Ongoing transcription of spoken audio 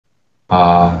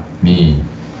阿弥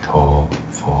陀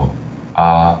佛，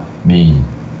阿弥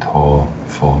陀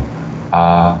佛，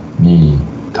阿弥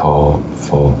陀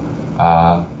佛，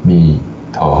阿弥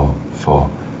陀佛，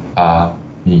阿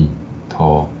弥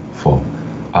陀佛，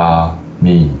阿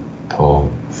弥陀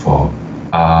佛，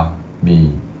阿弥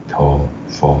陀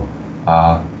佛，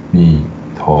阿弥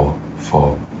陀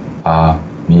佛，阿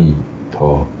弥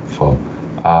陀佛，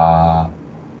阿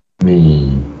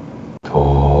弥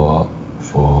陀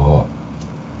佛。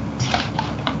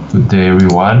Good day,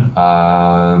 everyone.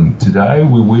 Today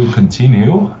we will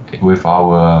continue with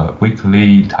our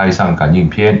weekly 太上感应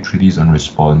篇 Treatise on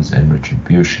Response and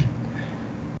Retribution.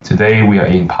 Today we are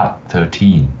in part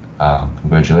 13.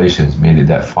 Congratulations, made it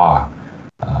that far.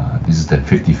 This is the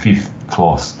 55th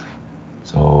clause.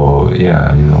 So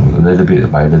yeah, little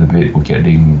bit by little bit we're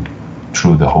getting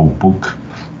through the whole book.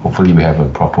 Hopefully we have a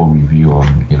proper review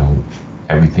on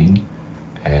everything,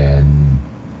 and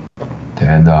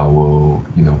then we'll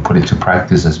put it to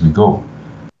practice as we go.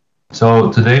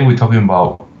 So today we're talking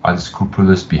about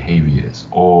unscrupulous behaviors,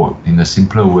 or in a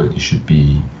simpler word, it should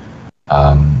be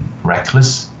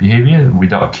reckless behavior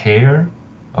without care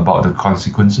about the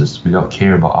consequences, without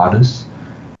care about others.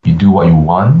 You do what you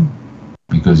want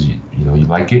because you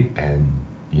like it, and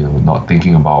not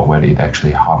thinking about whether it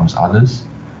actually harms others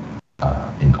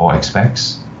in all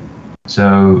aspects.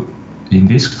 So in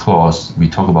this clause, we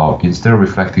talk about instead of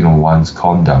reflecting on one's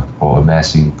conduct or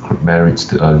amassing merits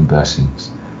to earn blessings,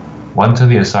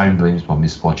 wantonly assign blames for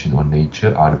misfortune on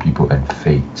nature, other people, and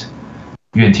fate.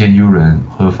 怨天尤人，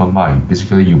何妨碍?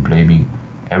 Basically, you're blaming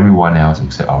everyone else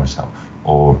except ourselves,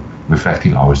 or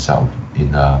reflecting ourselves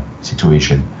in a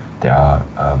situation that are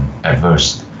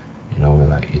adverse.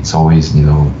 Like it's always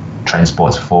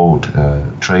transport's fault,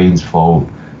 train's fault,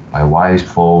 my wife's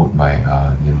fault, my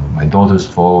daughter's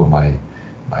fault, my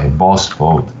boss'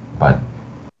 fault. But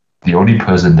the only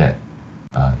person that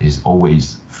is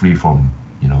always free from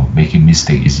making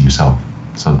mistake is yourself.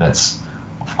 So that's,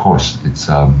 of course, it's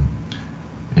an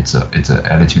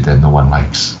attitude that no one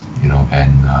likes,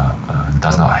 and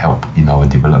does not help in our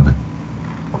development.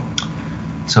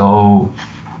 So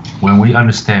when we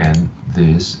understand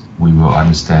this, we will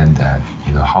understand that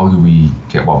how do we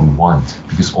get what we want,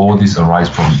 because all this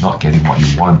arises from not getting what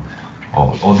you want,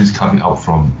 or all this coming out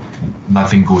from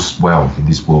nothing goes well in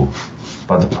this world.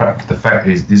 But the fact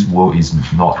is, this world is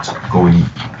not going,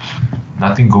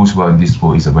 nothing goes well in this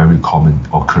world is a very common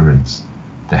occurrence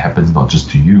that happens not just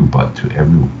to you but to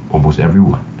almost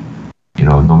everyone.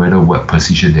 No matter what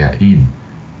position they are in,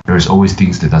 there's always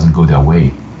things that doesn't go their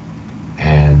way,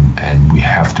 and we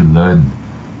have to learn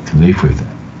to live with it.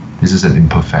 This is an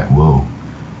imperfect world.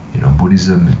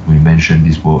 Buddhism, we mention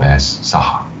this world as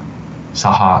saha.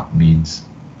 Saha means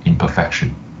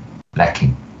imperfection,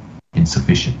 lacking,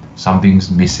 insufficient, something's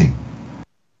missing.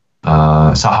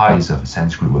 Saha is a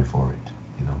Sanskrit word for it.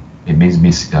 It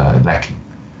means lacking.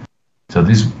 So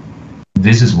this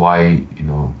is why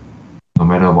no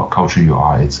matter what culture you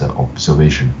are, it's an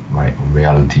observation, right? Or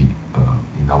reality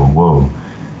in our world,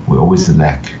 we always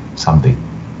lack something.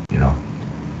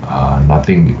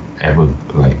 Nothing ever,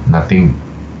 nothing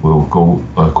will go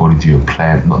according to your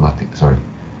plan. Not nothing, sorry.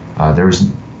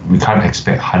 We can't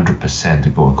expect 100% to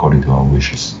go according to our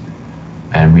wishes.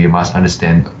 And we must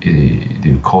understand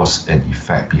the cause and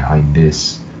effect behind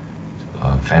this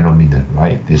phenomenon,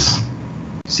 right? This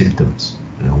symptoms.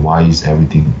 Why is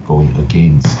everything going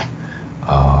against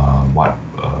what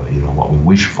we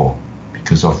wish for?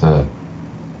 Because of the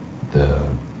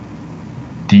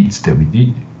deeds that we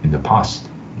did in the past.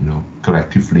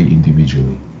 Collectively,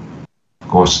 individually. Of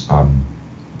course,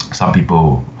 some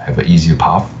people have an easier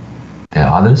path than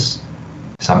others.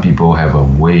 Some people have a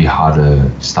way harder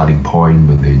starting point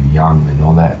when they're young and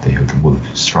all that. They have to work,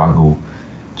 struggle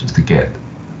just to get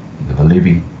a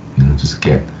living, just to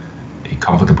get a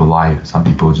comfortable life. Some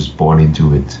people are just born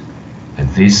into it. And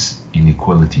this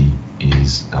inequality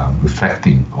is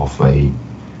reflecting of a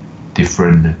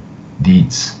different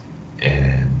deeds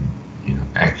and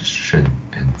action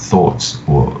and thoughts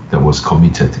that was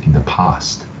committed in the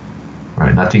past,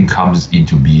 right? Nothing comes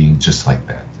into being just like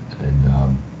that.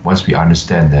 And once we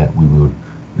understand that, we will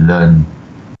learn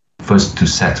first to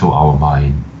settle our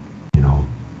mind,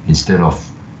 instead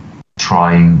of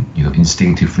trying,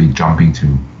 instinctively jumping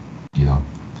to,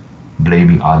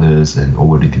 blaming others and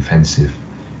overly defensive.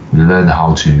 We learn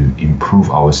how to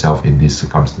improve ourselves in these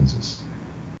circumstances.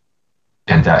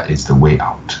 And that is the way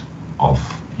out of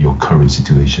your current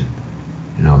situation.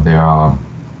 There are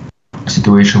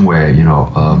situations where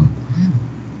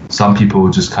some people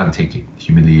just can't take it,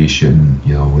 humiliation,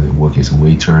 when they work as a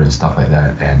waiter and stuff like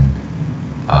that, and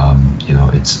You know,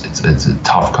 it's a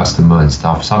tough customer and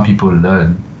stuff. Some people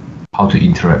learn how to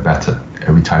interact better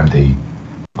every time they,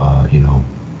 you know,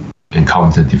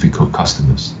 encounter difficult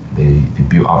customers. They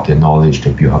build up their knowledge,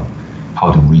 they build up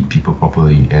how to read people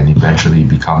properly, and eventually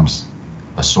becomes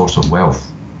a source of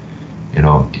wealth. You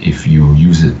know, if you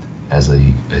use it as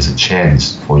a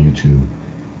chance for you to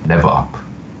level up,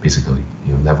 basically,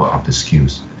 you know, level up the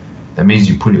skills. That means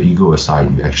you put your ego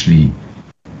aside, you actually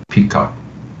pick up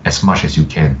as much as you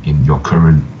can in your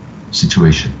current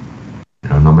situation. You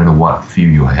know, no matter what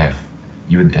field you have,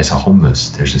 even as a homeless,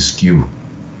 there's a skill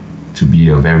to be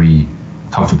a very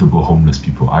comfortable homeless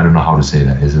people. I don't know how to say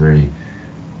that. It's a very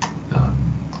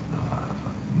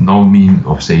no mean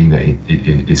of saying that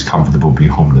it is comfortable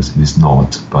being homeless. It is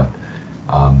not. But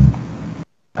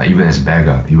even as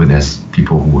beggar, even as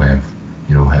people who have,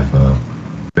 you know, have a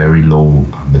very low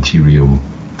material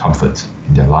comfort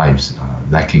in their lives,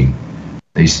 lacking,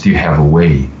 they still have a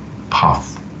way,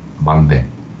 path among them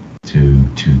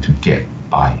to get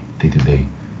by day to day.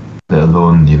 Let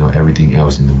alone, you know, everything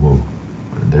else in the world.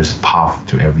 There's a path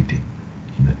to everything,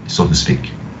 you know, so to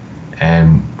speak.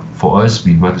 And for us,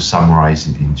 we want to summarize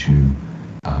it into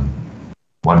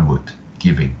one word: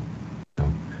 giving. You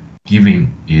know,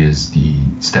 giving is the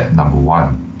step number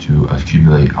one to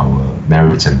accumulate our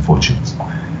merits and fortunes.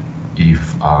 If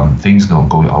things don't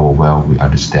go our well, we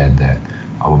understand that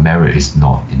our merit is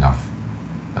not enough.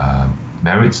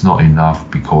 Merit's not enough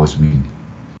because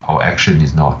our action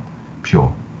is not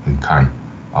pure and kind.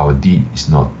 Our deed is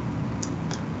not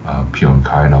pure and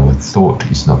kind. Our thought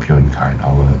is not pure and kind.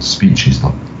 Our speech is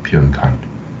not pure and kind.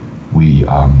 We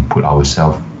put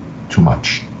ourselves too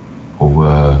much over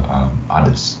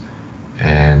others,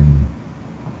 and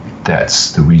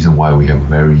that's the reason why we have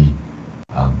very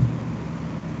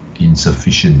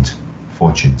insufficient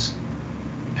fortunes.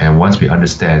 And once we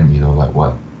understand, you know, like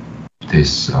what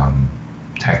this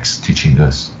text teaching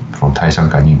us from太上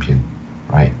感應篇,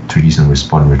 right? Treatise and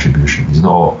response retribution. It's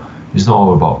not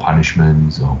all about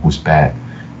punishments or who's bad.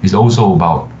 It's also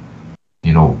about,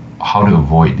 you know, how to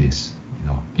avoid this. You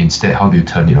know, instead, how do you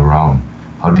turn it around?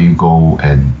 How do you go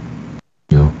and,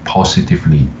 you know,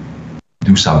 positively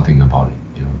do something about it?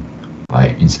 You know,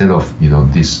 like instead of, you know,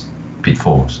 these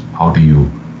pitfalls, how do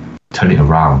you turn it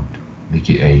around, make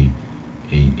it a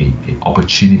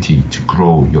opportunity to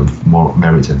grow your more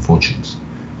merits and fortunes?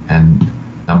 And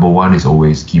number one is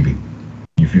always giving.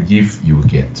 If you give, you will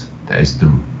get. That is the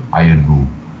iron rule.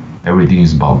 Everything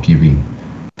is about giving.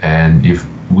 And if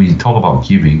we talk about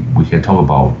giving, we can talk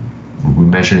about, we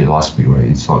mentioned it last week, right?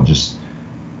 It's not just,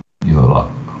 you know, like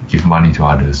give money to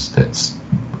others. That's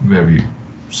very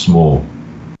small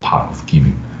part of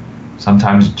giving.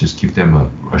 Sometimes just give them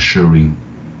a assuring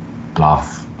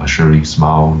laugh, assuring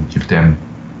smile, give them,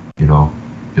 you know,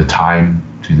 your time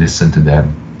to listen to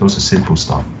them. Those are simple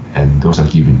stuff, and those are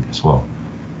giving as well.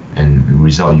 And the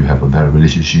result, you have a better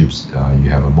relationships, you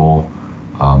have a more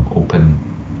open,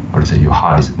 how to say, your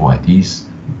heart is more at ease,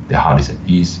 their heart is at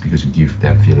ease because you give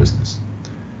them fearlessness.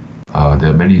 There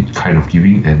are many kind of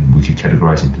giving, and we can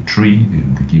categorize into three: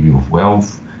 the giving of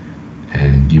wealth,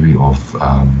 and giving of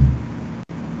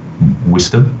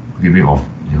wisdom, giving of,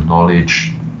 you know,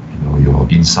 knowledge, you know, your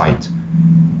insight.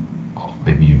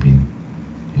 Maybe you've been,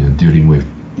 you know, dealing with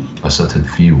a certain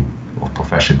field of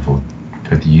profession for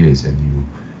 20 years and you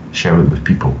share it with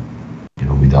people, you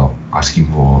know, without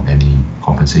asking for any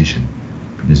compensation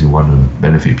because you want to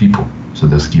benefit people. So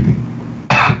that's giving.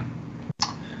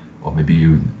 Or maybe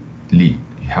you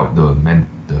help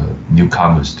the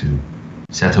newcomers to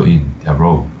settle in their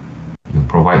role. You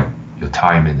provide your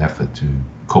time and effort to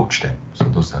coach them. So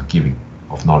those are giving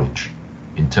of knowledge.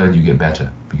 In turn, you get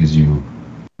better because you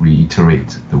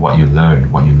reiterate what you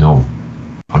learn, what you know,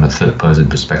 on a third person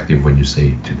perspective when you say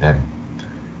it to them.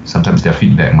 Sometimes their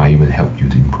feedback might even help you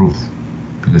to improve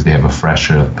because they have a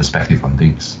fresher perspective on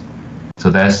things. So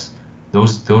that's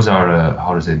those are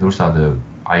how to say, those are the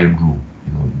iron rule.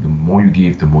 You know, the more you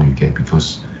give, the more you get,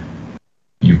 because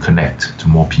you connect to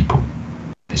more people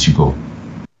as you go.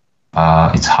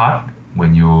 It's hard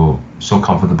when you're so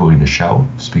comfortable in the shell,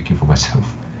 speaking for myself,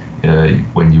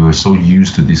 when you are so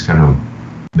used to this kind of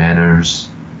manners,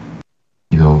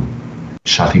 you know,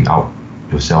 shutting out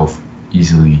yourself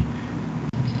easily.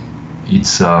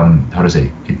 It's how to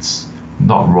say, it's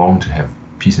not wrong to have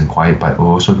peace and quiet, but we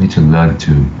also need to learn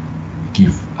to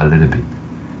give a little bit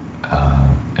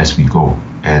as we go.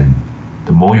 And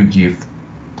the more you give,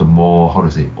 the more, how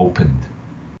to say, opened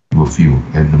you will feel,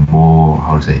 and the more,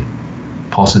 how to say,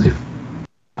 positive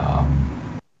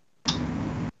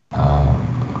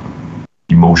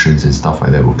emotions and stuff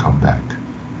like that will come back.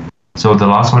 So the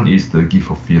last one is the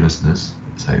gift of fearlessness.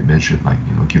 as I mentioned, like,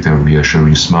 you know, give them a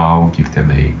reassuring smile, give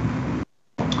them a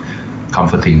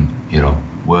comforting, you know,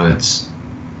 words,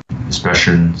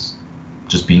 expressions,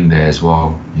 just being there as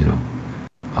well, you know,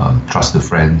 trusted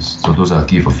friends. So those are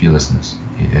gift of fearlessness.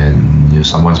 And, you know,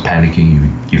 someone's panicking,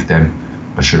 you give them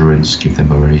assurance, give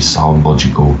them a very sound,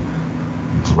 logical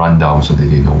rundown so that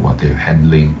they know what they're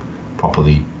handling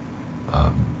properly.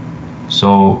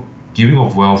 So giving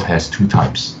of wealth has two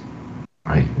types,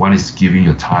 right? One is giving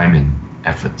your time and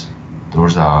effort.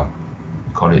 Those are,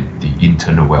 we call it the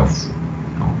internal wealth.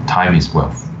 You know, time is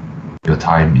wealth. Your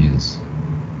time is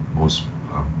most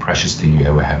precious thing you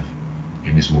ever have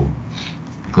in this world,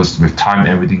 because with time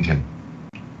everything can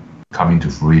come into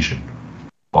fruition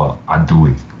or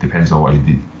undoing, depends on what you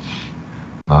did.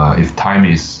 If time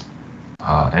is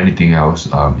anything else,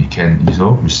 it can, you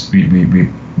know,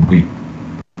 we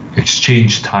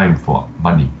exchange time for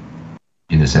money,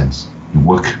 in a sense. You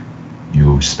work,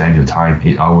 you spend your time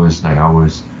 8 hours, 9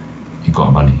 hours, you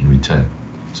got money in return.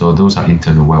 So those are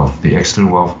internal wealth. The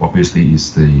external wealth obviously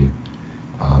is the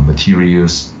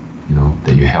materials, you know,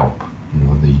 that you help. You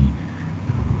know,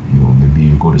 maybe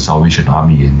you go to Salvation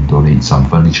Army and donate some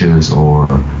furnitures, or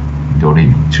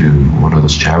donate to one of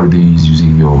those charities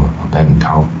using your bank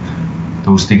account.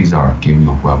 Those things are giving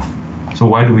of wealth. So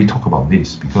why do we talk about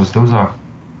this? Because those are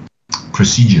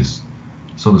procedures,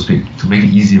 so to speak, to make it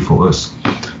easier for us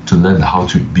to learn how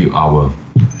to build our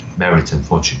merits and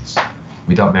fortunes.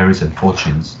 Without merits and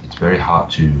fortunes, it's very hard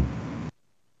to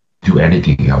do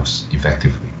anything else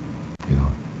effectively. You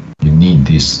know, you need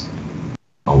this,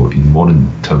 or in modern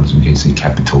terms, we can say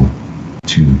capital,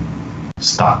 to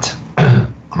start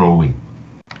growing,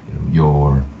 you know,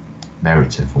 your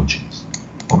merits and fortunes.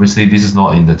 Obviously, this is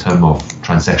not in the term of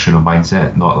transactional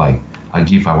mindset, not like I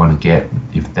give, I want to get.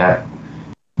 If that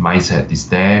mindset is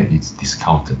there, it's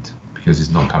discounted because it's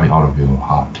not coming out of your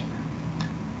heart.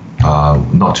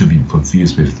 Not to be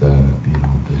confused with the, you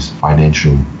know, this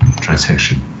financial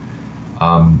transaction.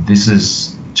 This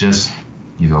is just,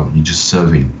 you know, you're just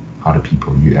serving other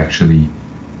people. You actually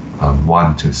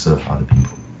want to serve other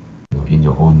people, you know, in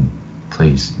your own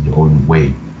place, in your own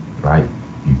way, right?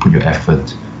 You put your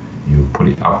effort, you put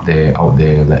it out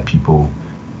there, let people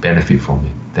benefit from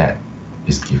it. That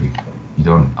is giving. You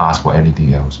don't ask for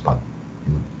anything else, but,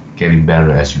 you know, getting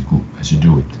better as you go, as you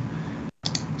do it.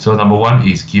 So number one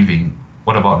is giving.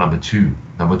 What about number two?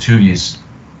 Number two is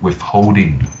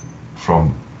withholding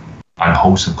from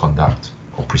unwholesome conduct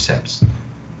or precepts.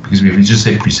 Because if you just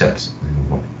say precepts, you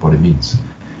know what it means.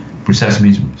 Precepts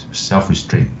means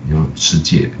self-restraint. You know, 世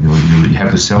戒. You know, you have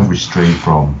to self-restrain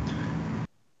from,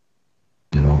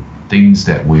 you know, things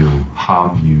that will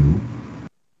harm you,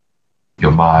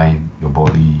 your mind, your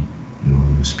body, you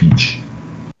know, your speech,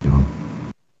 you know.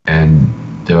 And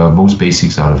the most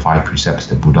basics are the 5 precepts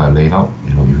that Buddha laid out.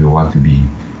 You know, if you want to be,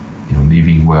 you know,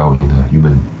 living well in the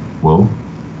human world,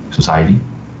 society,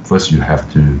 first you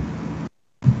have to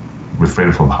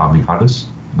refrain from harming others,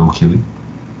 no killing.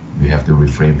 You have to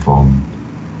refrain from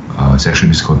sexual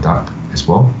misconduct as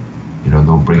well. You know,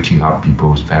 no breaking up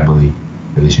people's family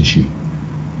relationship,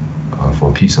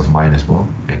 for peace of mind as well.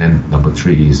 And then number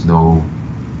 3 is no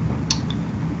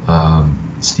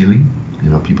stealing. You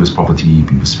know, people's property,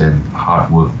 people spend hard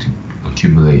work to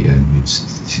accumulate and you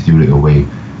steal it away,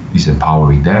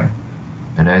 disempowering them.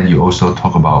 And then you also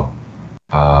talk about,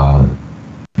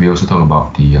 we also talk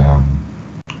about the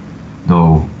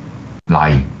no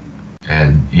lying.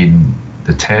 And in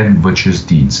the 10 virtuous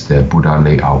deeds that Buddha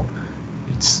laid out,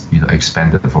 it's, you know,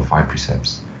 expanded for 5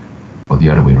 precepts, or the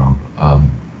other way around.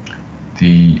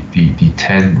 The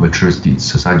 10 virtuous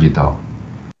deeds, 13业道,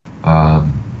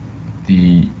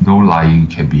 the no lying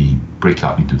can be break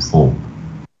up into 4,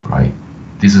 right?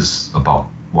 This is about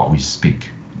what we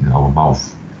speak in our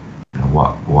mouth, you know,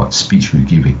 what speech we're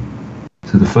giving.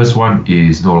 So the first one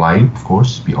is no lying, of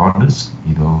course. Be honest.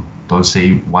 You know, don't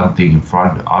say one thing in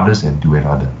front of others and do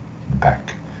another in the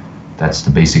back. That's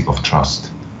the basic of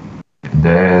trust. And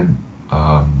then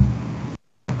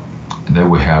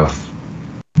we have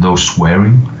no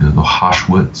swearing. You know, no harsh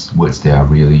words that are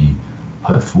really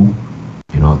hurtful.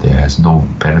 You know, there has no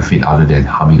benefit other than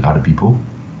harming other people.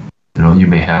 You know, you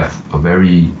may have a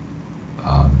very,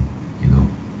 you know,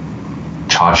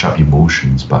 charged up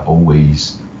emotions, but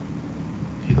always,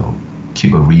 you know,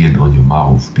 keep a rein on your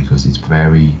mouth, because it's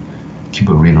very, keep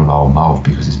a rein on our mouth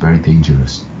because it's very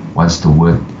dangerous. Once the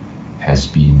word has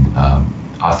been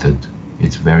uttered,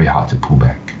 it's very hard to pull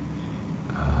back.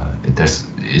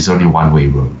 It's only one way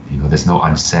road. You know, there's no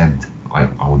unsent like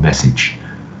our message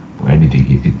or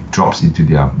anything. It drops into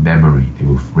their memory. They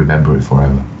will remember it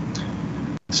forever.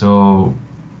 So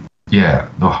yeah,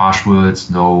 no harsh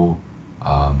words, no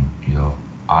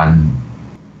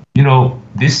you know,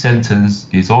 this sentence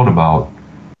is all about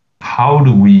how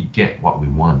do we get what we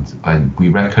want, and we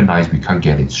recognize we can't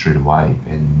get it straight away,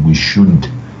 and we shouldn't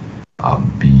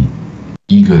be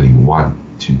eagerly want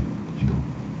to,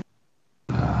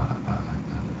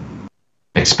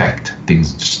 expect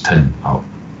things to just turn out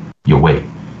your way.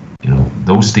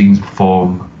 Those things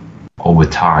form over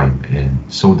time, and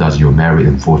so does your merit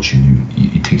and fortune.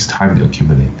 It takes time to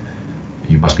accumulate.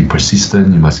 You must be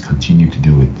persistent. You must continue to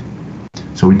do it.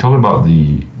 So we talk about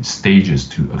the stages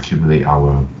to accumulate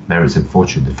our merits and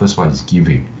fortune. The first one is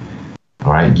giving.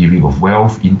 All right, giving of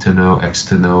wealth, internal,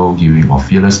 external, giving of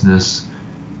fearlessness,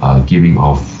 giving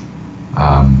of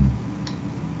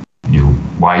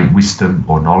wide wisdom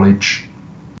or knowledge.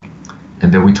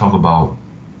 And then we talk about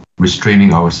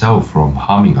restraining ourselves from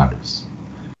harming others.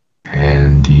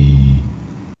 And the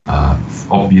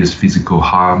obvious physical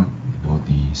harm,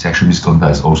 the sexual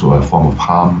misconduct is also a form of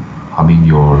harm, harming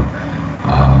your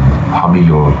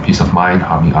peace of mind,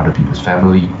 harming other people's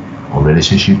family or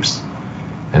relationships.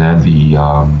 And then the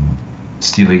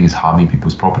stealing is harming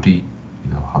people's property,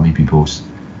 harming people's,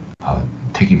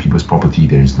 taking people's property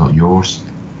that is not yours,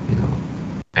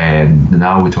 And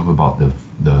now we talk about the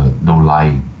no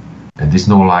lying, and this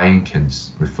no lying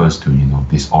refers to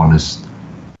dishonest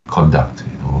conduct.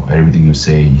 Everything you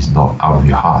say is not out of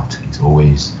your heart. It's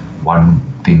always one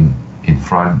thing in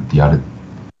front, the other.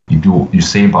 You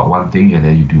say about one thing and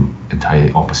then you do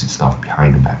entirely opposite stuff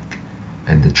behind the back,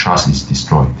 and the trust is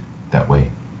destroyed that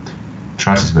way.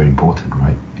 Trust is very important,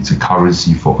 right? It's a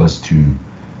currency for us to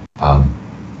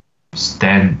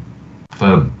stand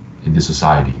firm in this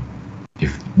society.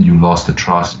 If you lost the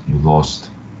trust, you lost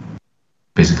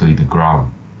basically the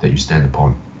ground that you stand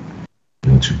upon,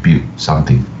 to build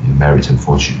something in merits and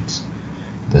fortunes.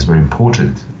 That's very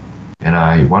important. And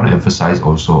I want to emphasize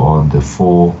also on the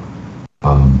 4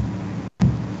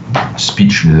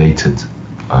 speech-related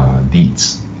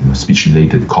deeds,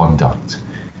 speech-related conduct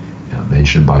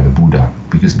mentioned by the Buddha,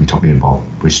 because we're talking about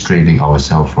restraining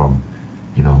ourselves from,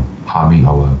 harming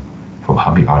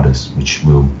others, which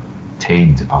will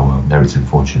taint our merits and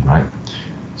fortune, right?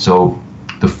 So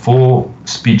the 4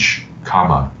 speech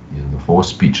karma, the 4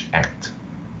 speech act,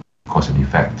 cause and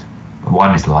effect.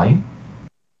 One is lying,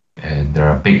 and there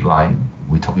are big lying.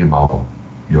 We're talking about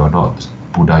you are not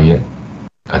Buddha yet,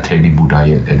 attaining Buddha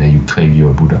yet, and then you claim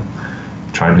you're a Buddha,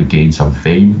 trying to gain some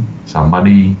fame, some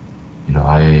money.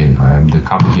 I am the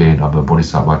come again, I'm a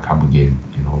Bodhisattva come again.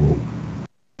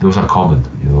 Those are common.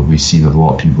 We see a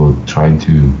lot of people trying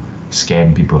to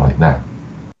scam people like that.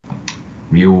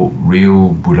 Real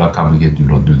Buddha come again do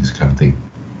not do this kind of thing.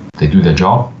 They do their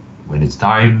job. When it's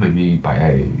time, maybe by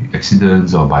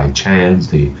accidents or by chance,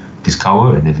 they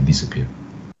discover and then they disappear.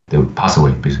 They will pass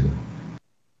away, basically.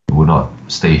 They will not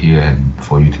stay here and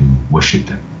for you to worship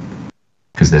them,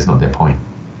 because that's not their point,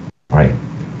 right?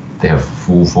 They have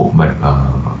full,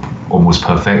 almost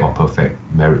perfect or perfect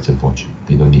merits and fortune.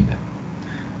 They don't need them.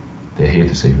 They're here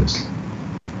to save us.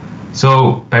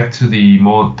 So back to the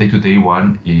more day-to-day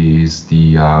one is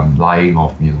the lying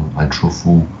of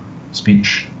untruthful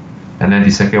speech, and then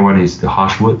the second one is the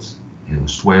harsh words,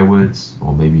 swear words,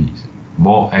 or maybe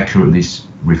more accurately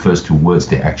refers to words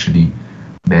that actually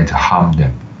meant to harm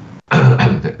them,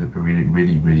 that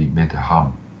really meant to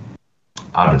harm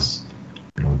others.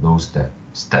 Those that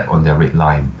step on their red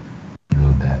line,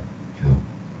 that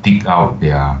dig out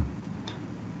their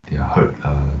hurt,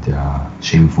 their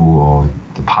shameful, or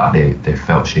the part they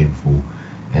felt shameful,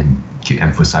 and keep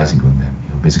emphasizing on them.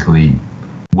 Basically,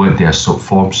 words they are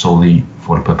formed solely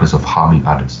for the purpose of harming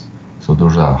others. So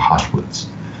those are harsh words.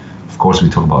 Of course, we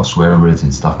talk about swear words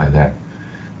and stuff like that,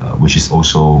 which is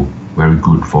also very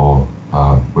good for,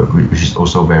 which is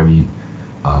also very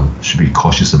should be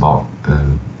cautious about,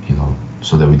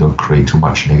 so that we don't create too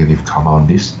much negative karma on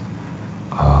this.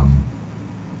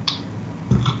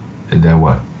 And then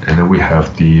what? And then we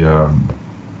have the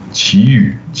祈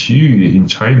语. 祈语 in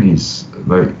Chinese,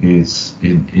 like it's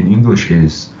in English,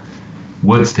 is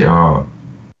words that are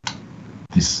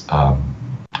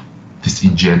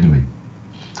disingenuine.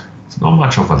 It's not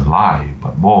much of a lie,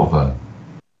 but more of a,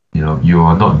 you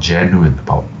are not genuine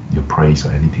about your praise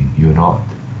or anything. You're not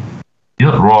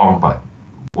wrong, but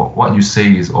what you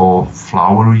say is all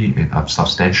flowery and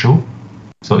unsubstantial.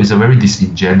 So it's a very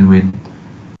disingenuine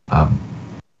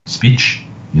speech.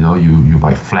 You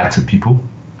might flatter people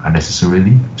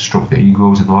unnecessarily, stroke their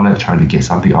egos and all that, trying to get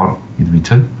something out in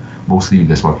return. Mostly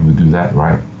that's why people do that,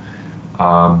 right?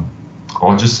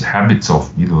 Or just habits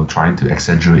of trying to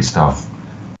exaggerate stuff,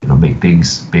 make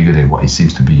things bigger than what it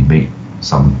seems to be, make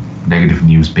some negative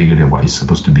news bigger than what it's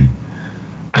supposed to be,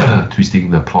 twisting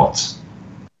the plots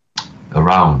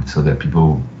around so that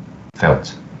people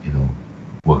felt,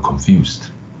 were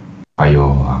confused by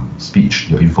your speech,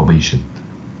 your information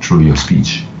through your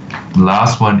speech. The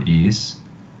last one is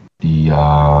the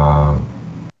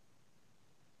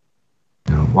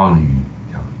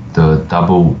the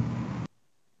double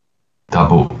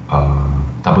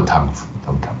tongue,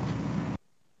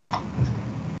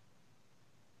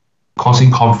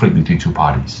 causing conflict between two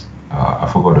parties. I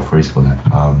forgot the phrase for that.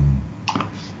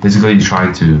 Basically,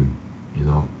 trying to,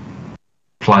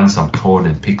 plant some thorn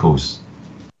and pickles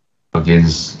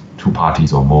against two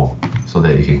parties or more, so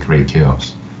that it can create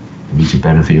chaos. Maybe to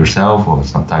benefit yourself, or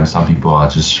sometimes some people are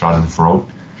just schadenfreude,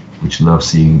 which love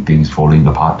seeing things falling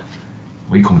apart.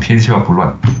 唯恐天下不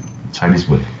乱, Chinese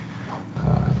word.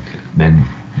 Then,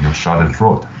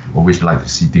 schadenfreude, always like to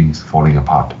see things falling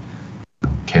apart,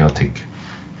 chaotic,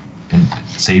 and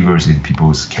savors in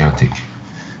people's chaotic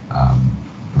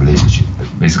relationship.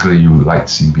 Basically, you like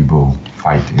seeing people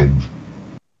fight and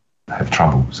have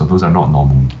trouble. So those are not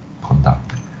normal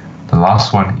conduct. The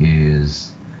last one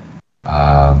is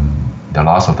the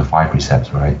last of the 5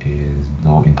 precepts, right? Is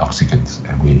no intoxicants,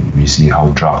 and we see how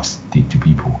drugs did to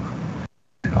people,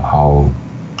 how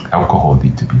alcohol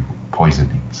did to people,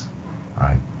 poisonings,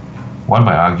 right? One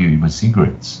might argue even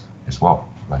cigarettes as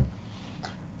well, like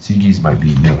ciggies might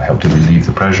be help to relieve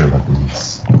the pressure, but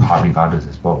it's harming others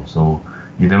as well. So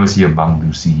you never see a monk do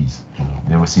ciggies,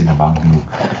 never seen a monk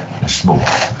do smoke.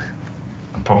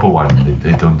 A proper one,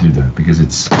 they don't do that because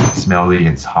it's smelly and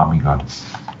it's harming others.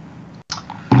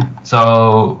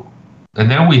 So, and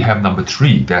then we have number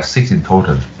 3, there are 6 in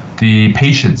total. The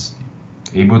patience,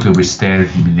 able to withstand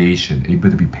humiliation, able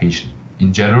to be patient.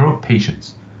 In general,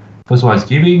 patience. First one is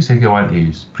giving, second one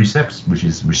is precepts, which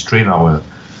is refrain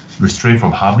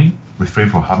from harming.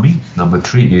 Number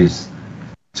 3 is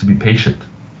to be patient.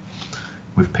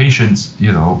 With patience, we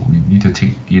need to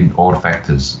take in all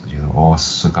factors, all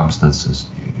circumstances,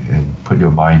 and put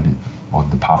your mind on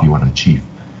the path you want to achieve,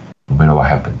 no matter what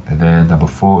happens. And then number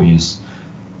 4 is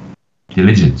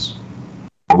diligence.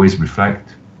 Always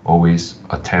reflect, always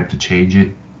attempt to change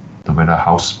it, no matter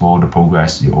how small the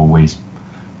progress, you always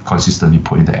consistently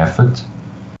put in the effort.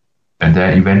 And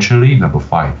then eventually, number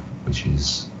 5, which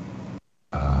is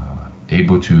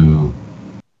able to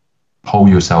hold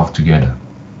yourself together.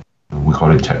 We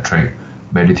call it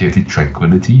meditative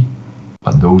tranquility,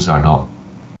 but those are not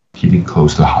hitting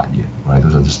close to heart yet, right?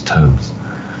 Those are just terms.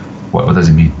 What does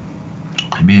it mean?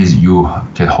 It means you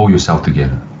can hold yourself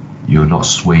together. You're not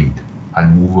swayed,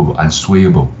 unmovable,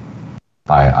 unswayable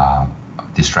by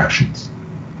distractions.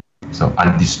 So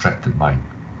undistracted mind,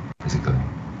 basically.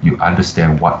 You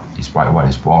understand what is right, what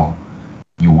is wrong.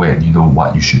 You know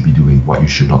what you should be doing, what you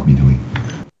should not be doing.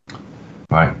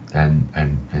 Right?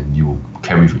 And you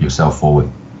carry yourself forward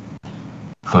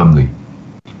firmly.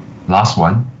 Last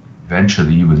one,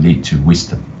 eventually will lead to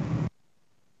wisdom.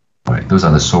 Right? Those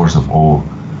are the source of all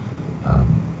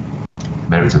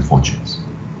merits and fortunes.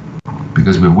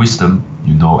 Because with wisdom,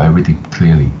 you know everything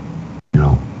clearly.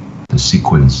 The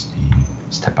sequence, the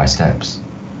step-by-steps,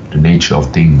 the nature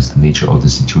of things, the nature of the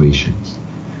situations.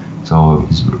 So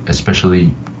it's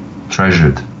especially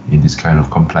treasured in this kind of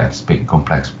big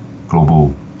complex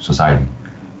global society,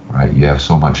 right? You have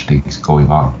so much things going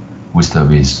on.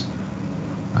 Wisdom is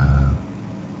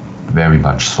very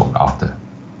much sought after.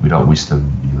 Without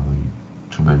wisdom,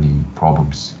 too many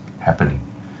problems happening.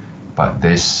 But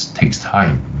this takes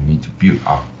time. We need to build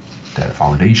up that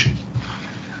foundation.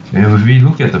 And if we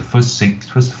look at the first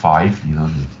 5,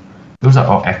 those are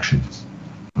all actions.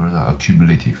 Those are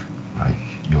accumulative, right?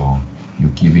 You're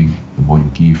giving. The more you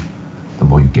give, the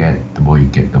more you get. The more you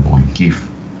get, the more you give.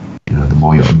 The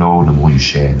more you know, the more you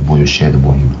share. The more you share, the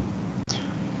more you know.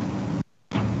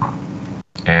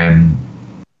 And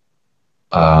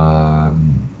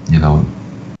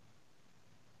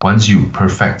once you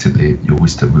perfected it, your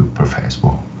wisdom will perfect as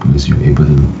well, because you're able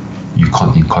to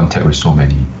in contact with so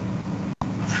many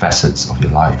facets of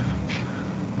your life,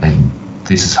 and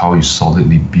this is how you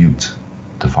solidly build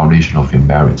the foundation of your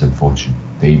merits and fortune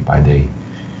day by day,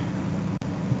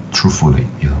 truthfully,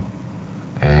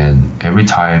 And every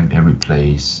time, every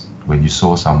place, when you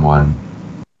saw someone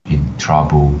in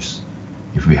troubles,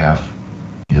 if we have,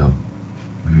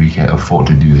 we can afford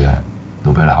to do that.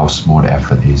 No matter how small the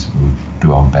effort is, we'll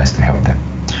do our best to help them.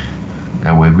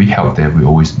 And when we help them, we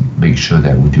always make sure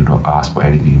that we do not ask for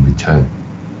anything in return.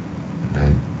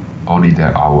 And only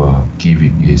that our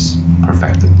giving is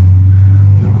perfected.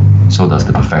 So does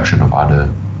the perfection of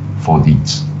other 4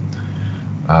 deeds.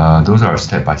 Those are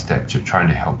step by step, trying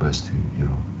to help us to,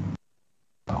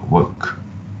 work,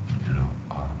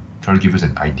 trying to give us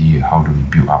an idea how do we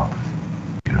build up,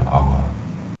 our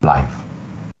life.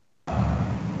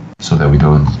 that we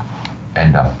don't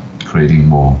end up creating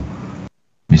more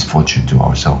misfortune to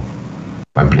ourselves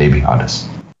by blaming others.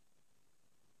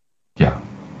 Yeah.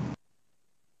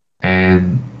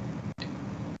 And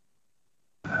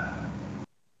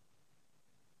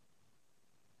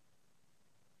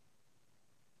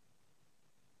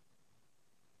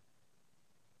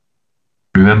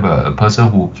remember, a person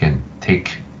who can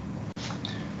take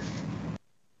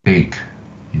big,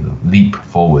 leap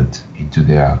forward into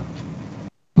their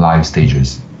life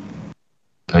stages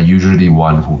are usually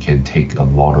one who can take a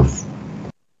lot of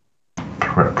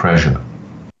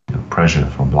pressure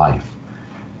from life.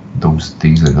 Those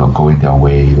things that are not going their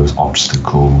way, those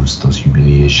obstacles, those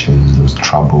humiliations, those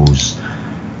troubles,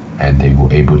 and they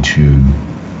were able to,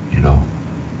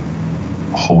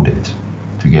 hold it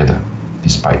together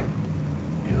despite,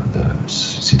 the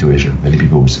situation. Many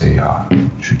people will say,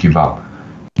 you should give up,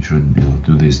 you shouldn't,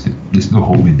 do this. There's no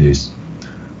hope in this.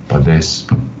 But there's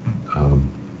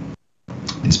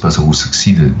this person who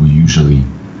succeeded will usually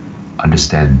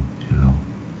understand,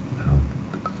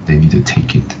 they need to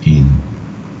take it in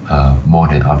more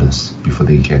than others before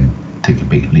they can take a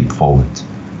big leap forward.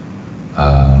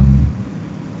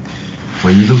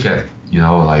 When you look at,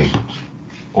 like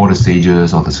all the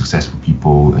stages of the successful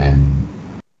people and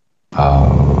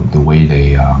the way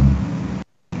they,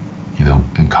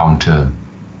 encounter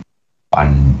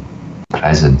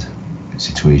unpleasant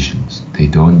situations, they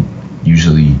don't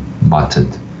usually mutter,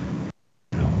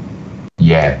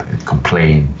 yap and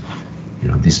complain,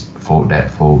 this fault, that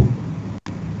fault.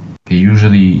 They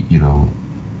usually,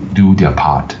 do their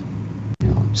part,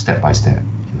 step by step,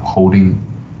 holding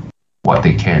what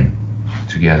they can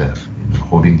together,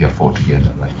 holding their fault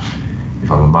together. Like if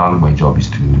I'm a monk, my job is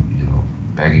to,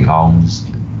 begging alms,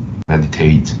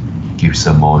 meditate, give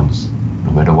sermons,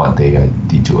 no matter what they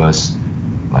did to us.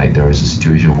 Like there is a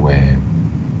situation where,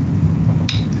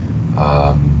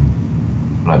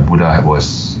 like Buddha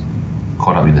was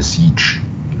caught up in a siege,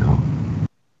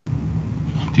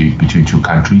 between two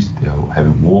countries. They are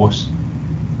having wars.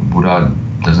 Buddha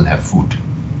doesn't have food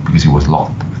because he was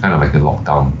locked, kind of like a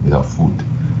lockdown without food.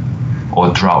 Or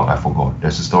drought, I forgot.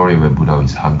 There's a story where Buddha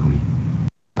is hungry.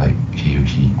 Like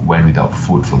he went without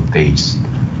food for days.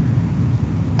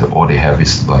 All they have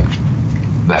is like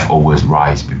leftovers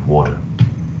rice with water,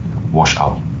 washed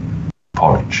out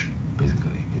porridge.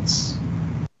 Basically, it's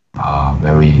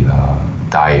very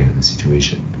dire the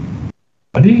situation.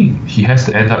 I think he has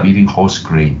to end up eating horse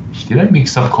grain. Did I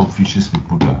mix up Confucius with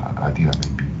Buddha? I think I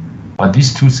may be. But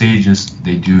these two sages,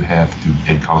 they do have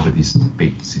to encounter this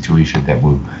big situation that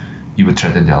will even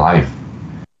threaten their life.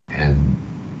 And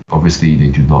obviously they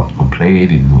do not complain,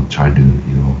 they do not try to,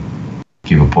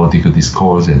 give a political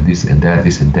discourse and this and that,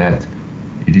 this and that.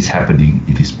 It is happening,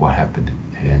 it is what happened.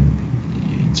 And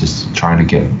he's just trying to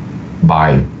get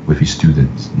by with his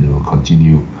students,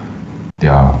 continue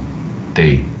their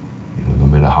day, no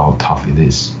matter how tough it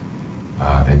is.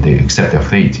 And they accept their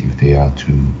fate if they are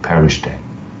to perish there,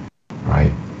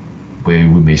 right? Where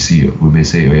we may say,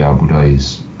 oh yeah, Buddha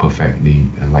is perfectly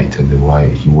enlightened and why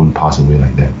he won't pass away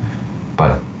like that.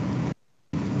 But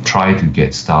try to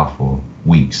get starved for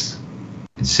weeks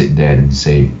and sit there and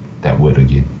say that word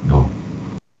again. No.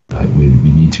 We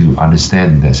need to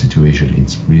understand that situation.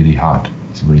 It's really hard.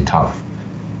 It's really tough.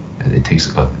 And it takes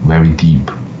a very deep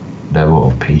level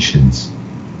of patience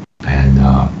and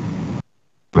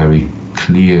very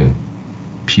clear,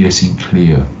 piercing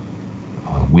clear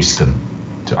wisdom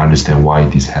to understand why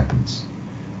this happens.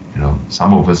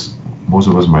 Some of us, most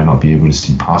of us might not be able to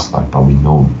see past life, but we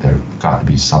know there got to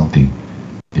be something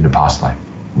in the past life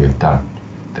we have done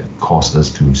that caused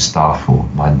us to starve for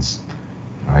months,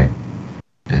 right?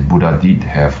 And Buddha did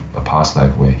have a past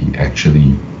life where he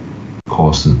actually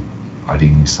caused, I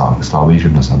think,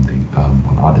 starvation or something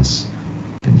on others.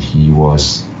 And he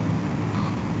was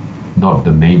not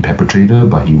the main perpetrator,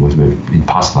 but he was in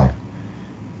past life.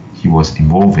 He was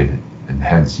involved in it, and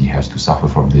hence he has to suffer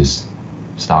from this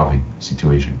starving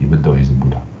situation, even though he's a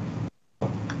Buddha.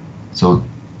 So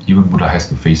even Buddha has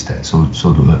to face that. So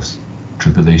do us.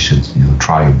 Tribulations,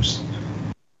 triumphs.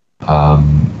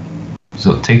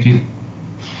 So take it,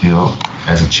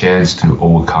 as a chance to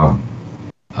overcome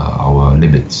our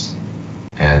limits,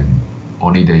 and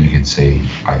only then you can say,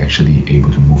 I actually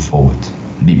able to move forward,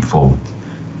 leap forward.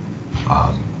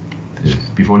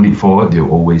 Before leap forward, there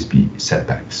will always be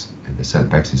setbacks, and the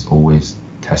setbacks is always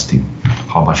testing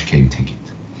how much can you take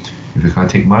it. If you can't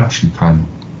take much, you can't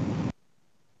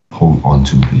hold on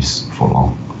to this for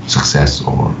long success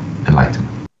or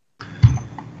enlightenment.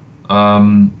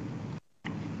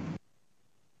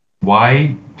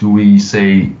 Why do we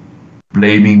say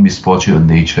blaming misfortune on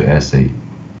nature as a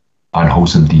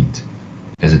unwholesome deed?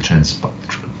 as a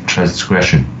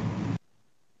transgression,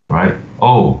 right?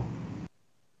 Oh,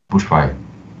 bushfire,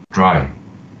 dry.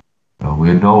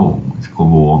 We know it's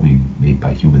global warming made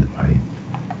by humans, right?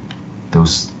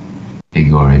 Those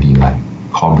things already like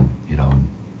common,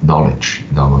 knowledge,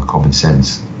 common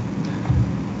sense.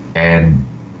 And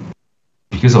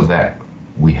because of that,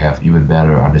 we have even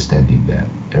better understanding that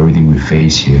everything we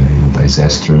face here,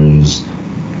 disasters,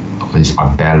 this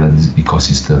unbalanced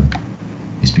ecosystem,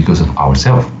 is because of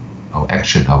ourselves, our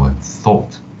action, our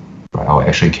thought. Right? Our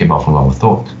action came out from our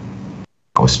thought,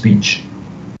 our speech.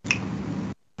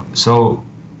 So,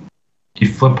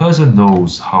 if a person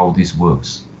knows how this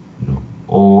works,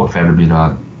 all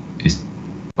phenomena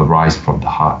arise from the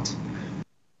heart,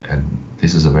 and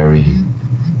this is a very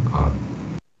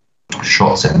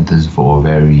short sentence for a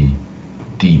very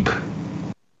deep,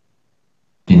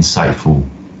 insightful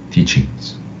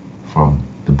teachings from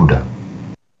the Buddha,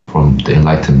 from the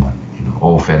Enlightenment.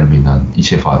 All phenomena, 一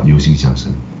切法由心想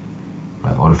生.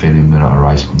 Right? All the phenomena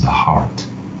arise from the heart.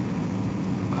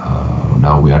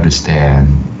 Now we understand.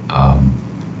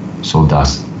 So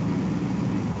does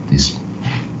these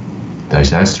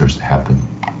disasters happen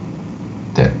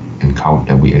that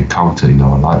we encounter in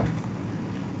our life,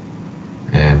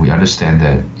 and we understand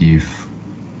that if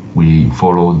we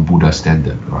follow the Buddha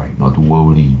standard, right, not the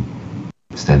worldly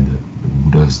standard, the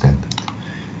Buddha standard,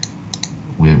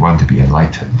 we want to be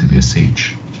enlightened, to be a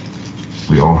sage.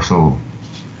 We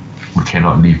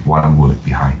cannot leave one word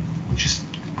behind, which is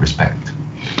respect,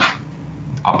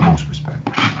 utmost respect.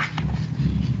 The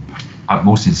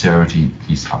utmost sincerity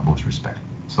is utmost respect.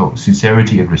 So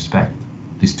sincerity and respect,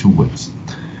 these two words.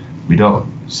 Without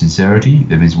sincerity,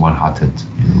 that means one-hearted.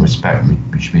 Respect,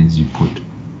 which means you put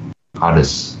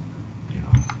others,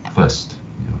 first.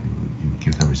 You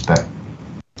give them respect.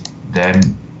 Then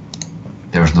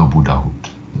there's no Buddhahood.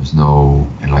 There's no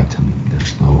enlightenment.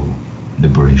 There's no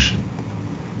liberation.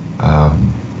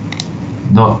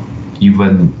 Not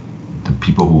even the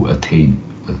people who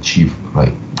achieve,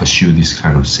 right, pursue this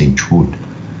kind of sagehood.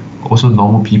 Also,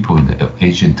 normal people in the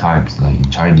ancient times, like in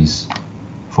Chinese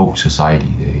folk society,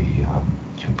 they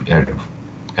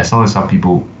as long as some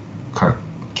people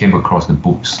came across the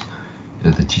books,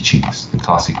 the teachings, the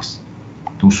classics,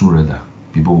 读书人,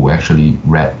 people who actually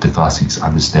read the classics,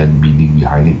 understand the meaning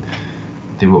behind it,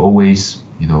 they will always,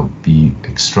 be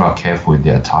extra careful in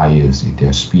their attires, in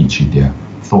their speech, in their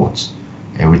thoughts,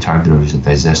 every time there is a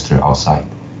disaster outside,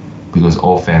 because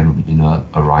all phenomena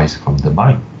arise from the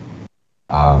mind.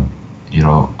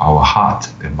 Our heart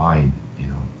and mind,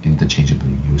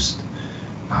 interchangeably used,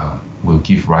 will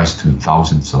give rise to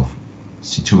thousands of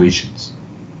situations,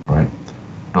 right?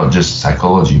 Not just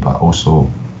psychology, but also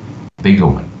bigger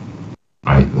one,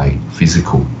 right? Like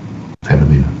physical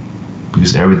phenomena,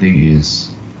 because everything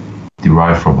is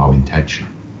derived from our intention.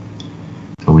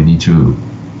 So we need to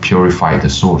purify the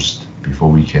source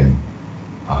before we can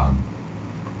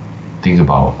think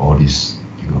about all this,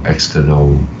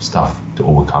 external stuff to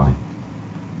overcome it.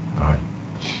 All right.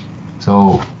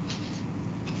 So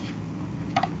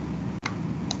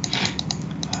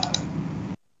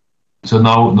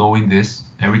now, knowing this,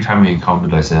 every time we encounter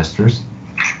disasters,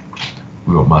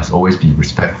 we must always be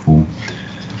respectful,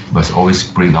 must always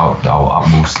bring out our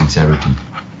utmost sincerity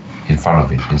in front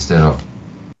of it, instead of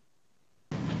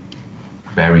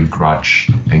bearing grudge,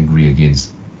 angry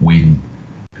against wind,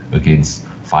 against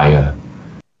fire.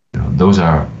 Those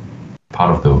are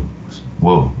part of the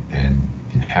world, and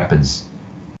it happens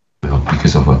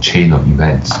because of a chain of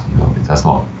events. It does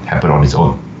not happen on its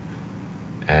own.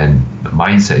 And the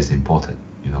mindset is important.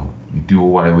 You do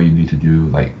whatever you need to do.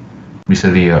 Like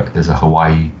recently, there's a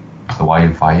Hawaiian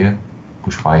fire,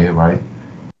 bushfire, right?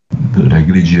 The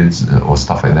negligence or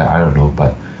stuff like that, I don't know,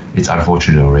 but it's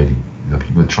unfortunate already.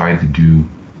 People trying to do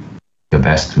their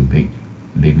best to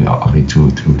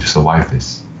to survive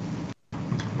this,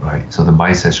 right? So the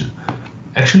mindset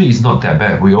actually is not that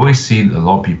bad. We always seen a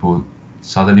lot of people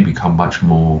suddenly become much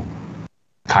more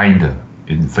kinder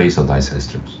in the face of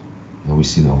disasters. We've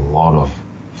seen a lot of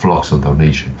flocks of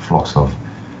donation, flocks of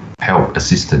help,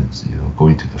 assistance,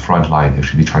 going to the front line,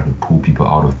 actually trying to pull people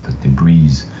out of the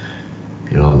debris.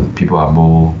 People are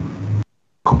more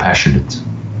compassionate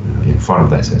in front of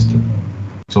disaster.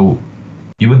 So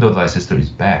even though disaster is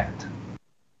bad,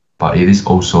 but it is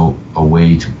also a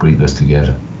way to bring us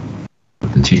together,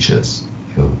 to teach us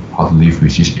how to live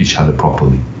with each other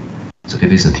properly. So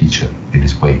it is a teacher in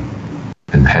this way,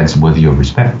 and hence worthy of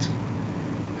respect.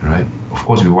 Right? Of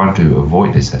course, we want to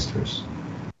avoid disasters,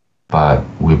 but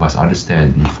we must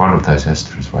understand in front of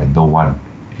disasters, right? No one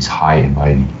is high and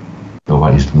mighty, no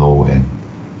one is low and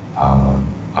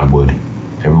unworthy.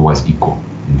 Everyone's equal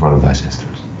in front of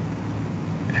disasters.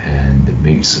 and that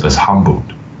makes us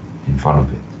humbled in front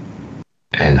of it.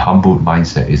 And humbled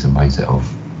mindset is a mindset of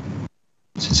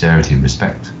sincerity and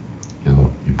respect. You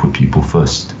know, you put people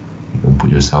first. You don't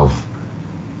put yourself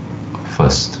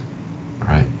first,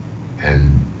 right?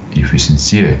 And if you're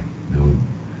sincere,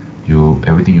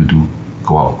 everything you do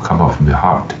come out from your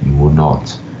heart. You will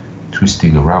not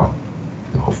twisting around.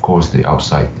 Of course, the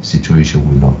outside situation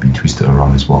will not be twisted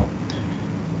around as well,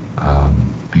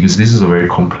 because this is a very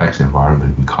complex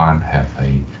environment. We can't have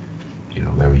a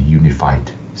very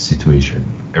unified situation.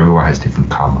 Everyone has different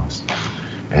karmas,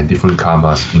 and different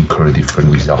karmas incur different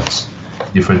results.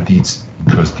 Different deeds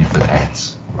incurs different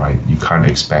acts, right? You can't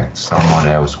expect someone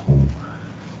else who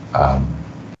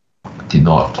did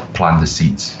not plant the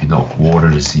seeds, did not water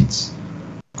the seeds,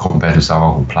 compared to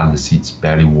someone who plant the seeds,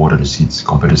 barely water the seeds,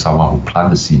 compared to someone who plant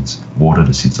the seeds, water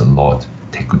the seeds a lot,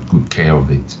 take good care of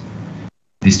it.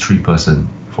 These three person,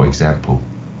 for example,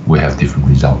 will have different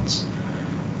results.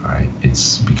 Right?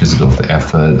 It's because of the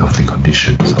effort, of the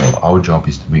conditions. So our job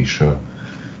is to make sure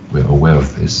we're aware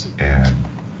of this and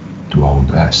do our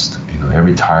best.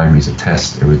 Every time is a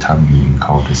test. Every time you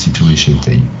encounter situations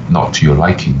that not to your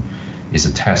liking, is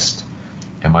a test.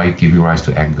 Am I giving rise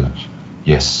to anger?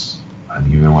 Yes, I'm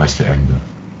giving rise to anger.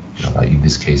 Like in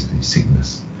this case, the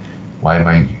sickness. Why am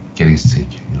I getting sick?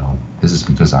 This is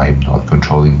because I am not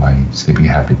controlling my sleeping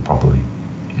habit properly.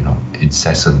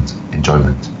 Incessant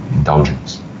enjoyment,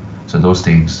 indulgence. So those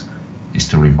things is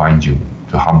to remind you,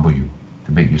 to humble you,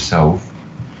 to make yourself,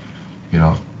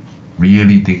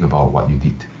 really think about what you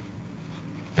did.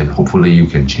 And hopefully you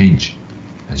can change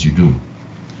as you do.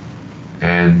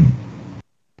 And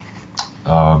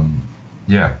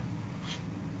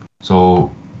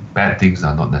so bad things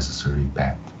are not necessarily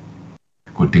bad.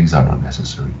 Good things are not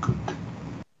necessarily good.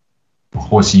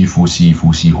 祸兮福兮，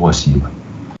福兮祸兮.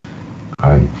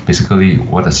 Right. Basically,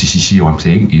 what the CCC I'm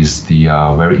saying is the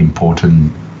very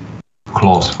important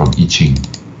clause from I Ching.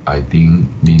 I think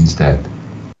means that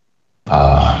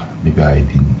maybe I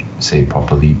didn't say it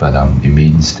properly, but it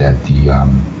means that the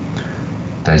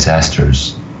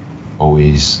disasters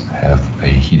always have a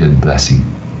hidden blessing,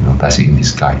 blessing in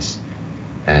disguise,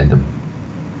 and the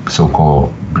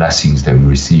so-called blessings that we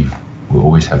receive will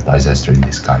always have disaster in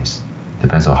disguise.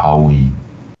 Depends on how we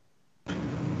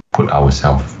put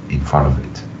ourselves in front of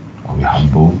it. Are we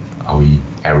humble? Are we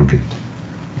arrogant?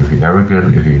 If you're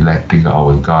arrogant, if you're letting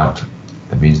our guard,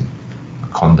 that means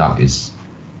conduct is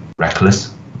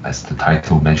reckless, as the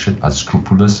title mentioned,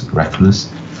 unscrupulous, reckless,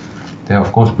 then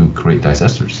of course we'll create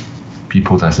disasters.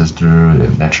 People disaster,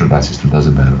 natural disaster,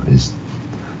 doesn't matter.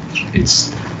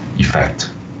 It's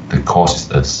effect. The cause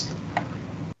is us.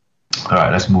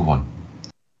 Alright, let's move on.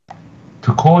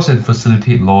 To cause and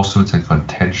facilitate lawsuits and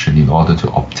contention in order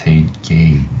to obtain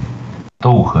gain.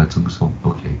 斗合争讼,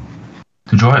 okay.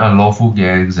 To join unlawful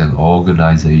gangs and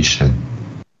organization.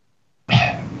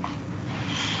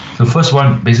 The first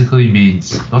one basically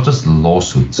means not just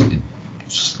lawsuits, it's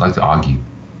just like to argue.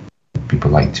 People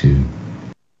like to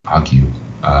argue.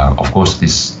 Of course,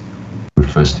 this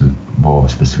refers to more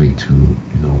specific to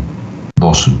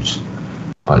lawsuits,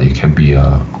 but it can be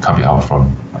coming out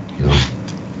from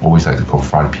always like to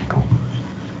confront people.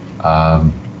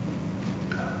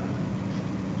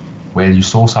 When you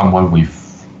saw someone with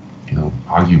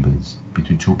arguments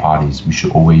between two parties, we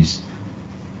should always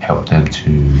help them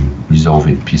to resolve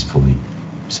it peacefully,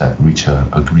 reach an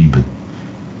agreement,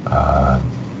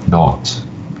 not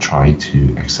try to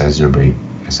exacerbate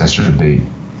the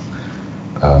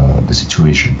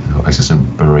situation,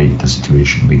 exacerbate the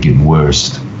situation, make it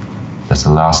worse. That's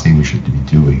the last thing we should be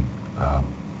doing.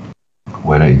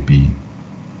 Whether it be,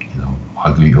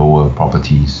 arguing over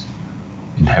properties,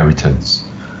 inheritance,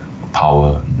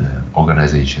 power in the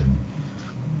organization,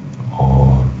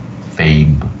 or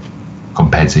fame,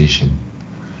 compensation.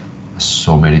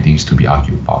 So many things to be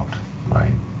argued about,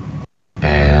 right?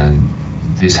 And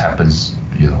this happens,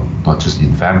 not just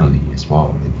in family as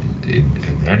well,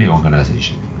 in any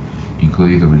organization,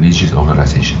 including the religious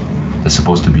organization. They're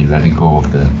supposed to be letting go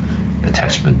of the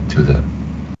attachment to the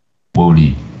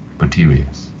worldly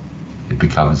materials. It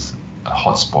becomes a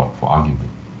hotspot for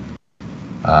argument.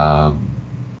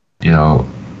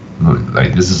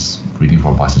 Like this is reading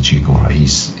from Pastor Chico, right?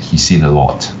 He's seen a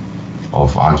lot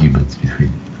of arguments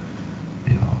between,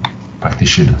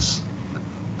 practitioners,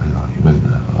 even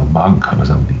a monk or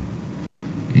something.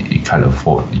 You can't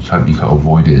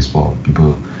avoid it as well.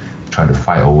 People try to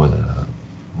fight over the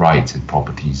rights and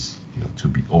properties, to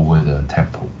be over the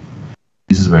temple.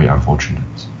 This is very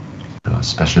unfortunate,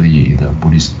 especially in the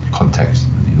Buddhist context.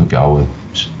 You look at our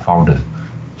founder,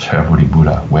 Shakyamuni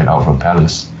Buddha, went out from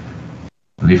palace,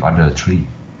 lived under a tree,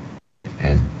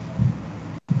 and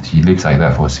he lives like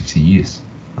that for 60 years,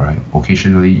 right?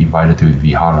 Occasionally invited to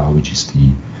Vihara, which is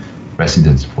the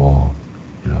residence for,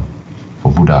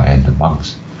 for Buddha and the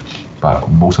monks. But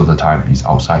most of the time he's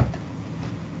outside,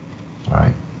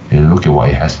 right? And look at what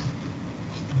it has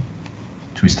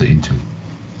twisted into.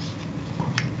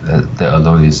 That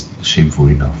alone is shameful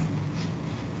enough.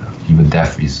 Even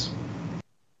death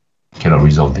cannot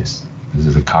resolve this. This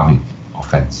is a karmic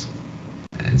offense.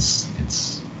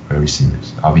 It's very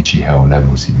serious. Avicii hell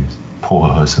level serious. Poor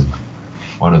person.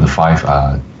 One of the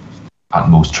 5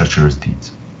 utmost treacherous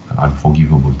deeds, an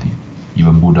unforgivable deed.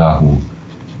 Even Buddha who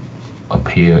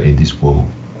appear in this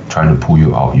world trying to pull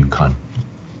you out, you can't.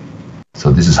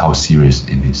 So this is how serious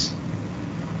it is.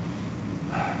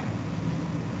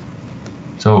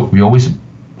 So we always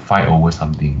fight over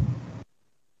something,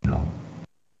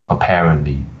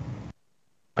 apparently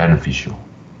beneficial,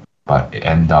 but it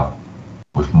end up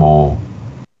with more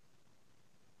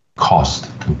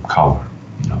cost to cover.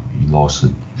 You lost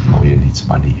it, lawyer needs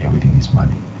money, everything needs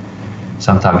money.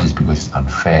 Sometimes it's because it's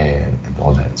unfair and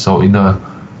all that. So in a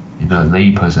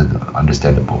lay person,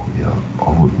 understandable.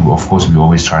 Of course, we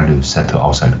always try to settle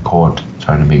outside the court,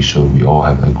 trying to make sure we all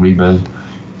have agreement.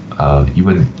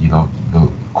 Even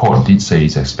the court did say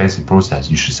it's an expensive process.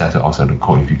 You should settle outside the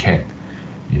court if you can.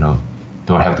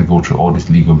 Don't have to go through all these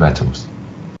legal battles.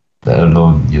 Let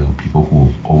alone people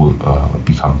who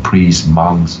become priests,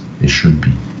 monks. They should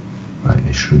be, right?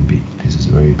 They should be. This is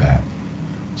very bad.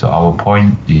 So our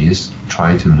point is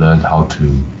trying to learn how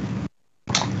to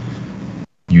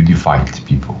unify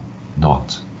people,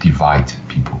 not divide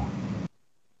people.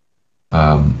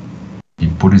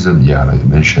 In Buddhism, like I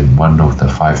mentioned, one of the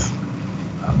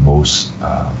 5 most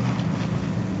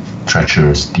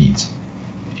treacherous deeds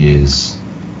is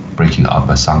breaking up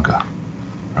a sangha,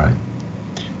 right?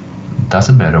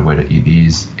 Doesn't matter whether it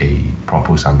is a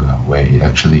proper sangha where it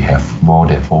actually have more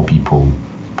than 4 people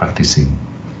practicing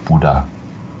Buddha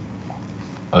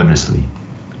earnestly,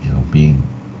 being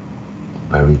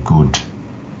very good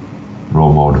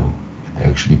role model, they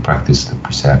actually practice the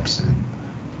precepts and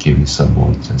giving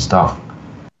sermons and stuff.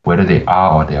 Whether they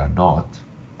are or they are not,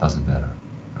 doesn't matter,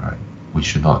 right? We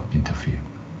should not interfere.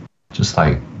 Just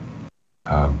like,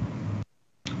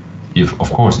 if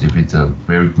it's a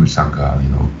very good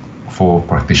sangha, 4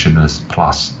 practitioners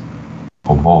plus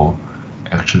or more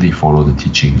actually follow the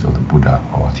teachings of the Buddha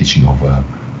or teaching of a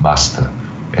master,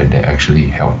 and they actually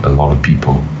help a lot of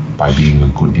people by being a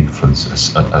good influence,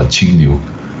 a qingniu,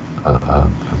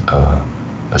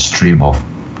 a stream of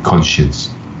conscience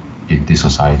in this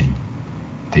society.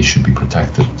 They should be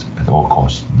protected at all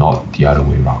costs, not the other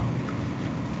way around,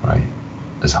 right?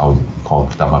 That's how we call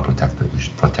Dharma protected. We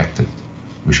should protect it.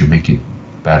 We should make it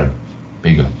better,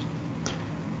 bigger.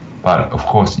 But of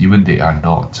course, even they are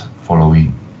not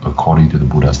following according to the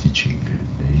Buddha's teaching.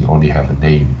 They only have a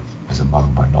name as a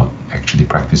monk, but not actually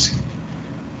practicing.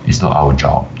 It's not our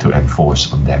job to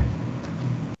enforce on them.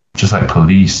 Just like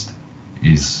police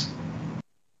is,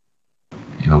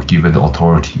 given the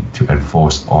authority to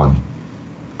enforce on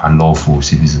unlawful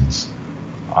citizens,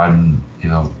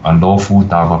 unlawful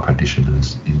Dharma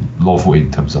practitioners, lawful in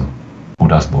terms of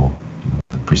Buddha's law,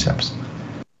 the precepts,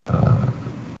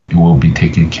 it will be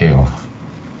taken care of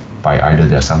by either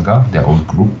their sangha, their own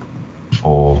group,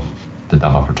 or the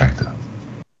Dharma protector.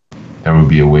 There will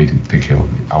be a way to take care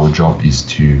of it. Our job is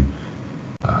to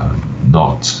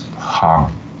not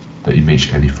harm the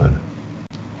image any further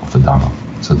of the Dharma.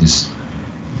 So this,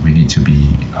 we need to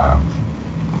be,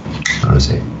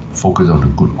 focus on the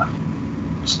good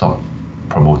one. Stop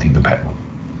promoting the bad one.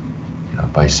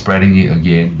 By spreading it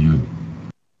again, you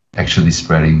actually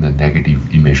spreading the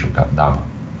negative image of Dharma.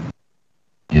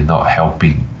 You're not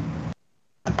helping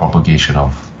the propagation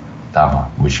of Dharma,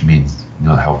 which means you're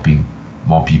not helping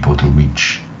more people to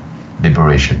reach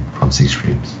liberation from 6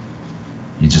 streams.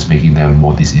 You're just making them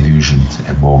more disillusioned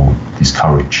and more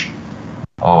discouraged.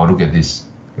 Oh, look at this,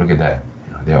 look at that.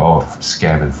 They're all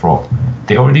scam and fraud.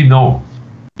 They already know.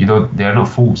 They are not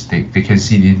fools. They can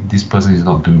see this person is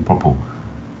not doing proper.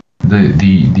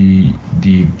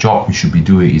 The job we should be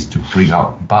doing is to bring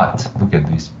out. But look at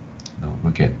this.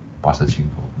 Look at Pastor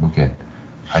Chinko. Look at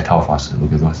Hai Tao Faster.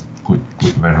 Look at those good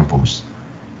venerables.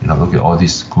 Look at all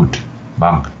these good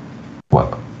monk.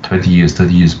 20 years,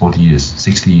 30 years, 40 years,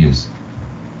 60 years.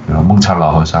 Meng Chan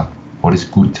Lao和尚. All these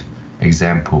good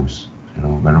examples.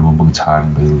 Venerable Meng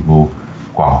Chan, Venerable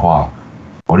Guang Hua.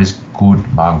 All these good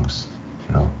monks.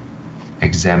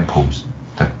 Examples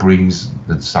that brings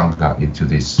the Sangha into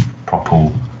this proper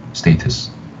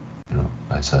status,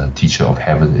 as a teacher of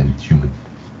heaven and human.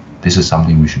 This is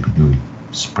something we should be doing,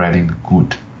 spreading the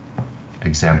good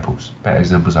examples. Bad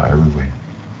examples are everywhere.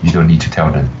 You don't need to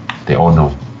tell them. They all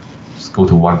know. Just go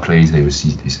to one place, they will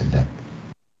see this and that.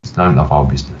 It's none of our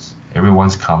business.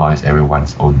 Everyone's karma is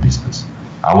everyone's own business.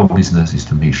 Our business is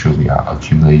to make sure we are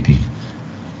accumulating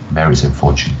merits and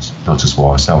fortunes, not just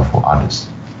for ourselves, for others.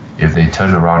 If they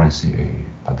turn around and say, hey,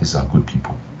 but these are good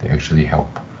people, they actually help,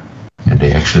 and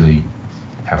they actually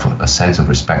have a sense of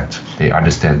respect. They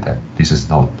understand that this is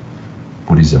not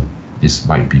Buddhism. This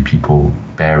might be people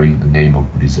bearing the name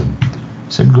of Buddhism.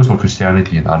 Same goes for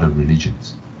Christianity and other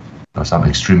religions. Some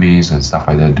extremists and stuff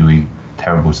like that doing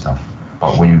terrible stuff.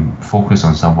 But when you focus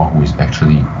on someone who is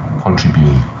actually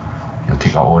contributing,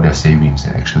 take out all their savings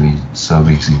and actually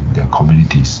servicing their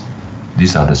communities,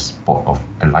 these are the spot of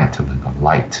enlightenment, of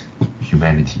light,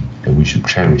 humanity that we should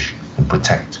cherish and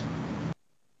protect.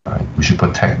 Right? We should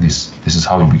protect this. This is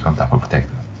how you become Dharma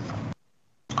protector.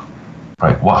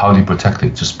 Right? How do you protect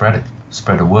it? Just spread it.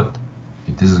 Spread the word.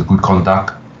 If this is a good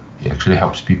conduct, it actually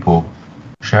helps people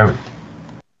share it.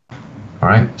 All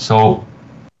right. So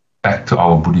back to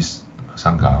our Buddhist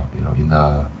Sangha, in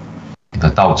the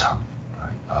Dao Chang,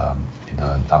 right? In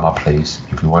a Dharma place,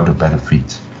 if we want to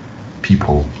benefit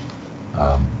people,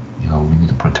 we need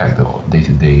to protect the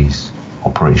day-to-day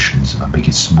operations, make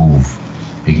it smooth,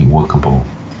 make it workable,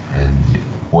 and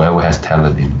whoever has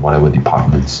talent in whatever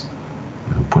departments,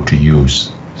 put to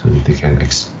use so that they can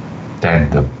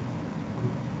extend the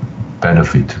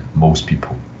benefit to most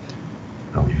people.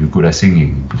 If you're good at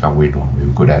singing, you become Wei Nuo. If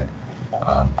you're good at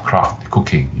craft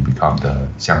cooking, you become the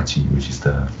Xiangqi, which is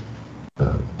the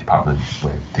department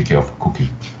where take care of cooking.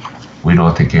 Wei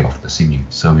Nuo take care of the singing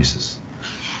services.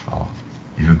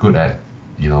 If you're good at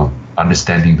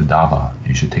understanding the Dharma,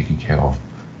 you should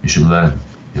learn,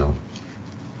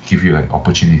 give you an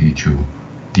opportunity to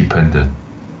deepen the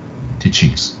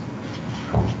teachings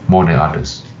more than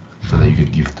others, so that you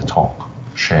can give the talk,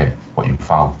 share what you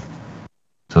found.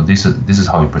 So this is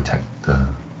how you protect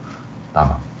the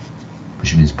Dharma,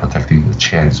 which means protecting the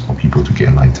chance for people to get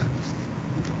enlightened.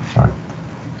 Right?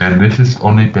 And this is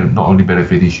not only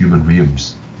benefiting human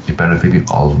realms, it benefiting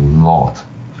a lot,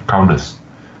 countless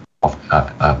of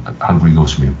hungry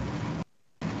ghost realm.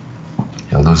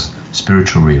 Those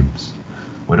spiritual realms,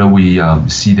 whether we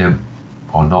see them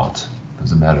or not,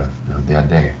 doesn't matter. They are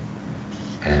there,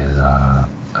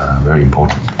 and very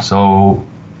important. So,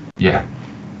 yeah.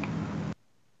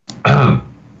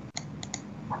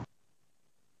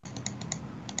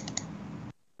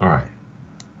 All right.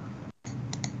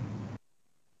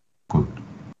 Good.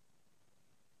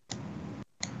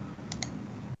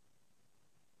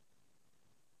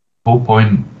 Whole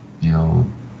point,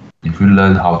 if we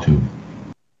learn how to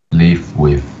live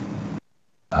with,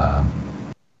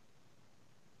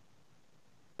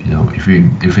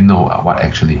 if we know what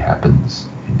actually happens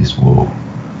in this world,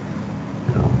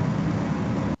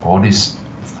 all these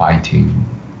fighting,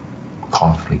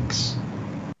 conflicts,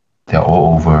 they're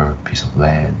all over a piece of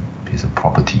land, piece of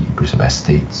property, piece of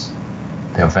estates.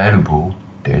 They're valuable,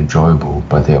 they're enjoyable,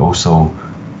 but they're also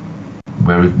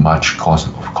very much cause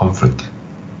of conflict.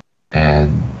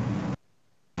 And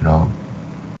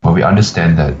when we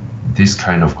understand that this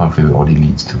kind of conflict only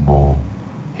leads to more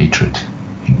hatred,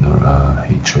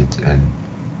 hatred and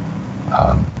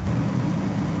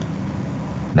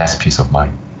less peace of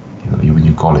mind. Even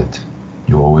you call it,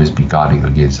 you'll always be guarding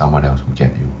against someone else who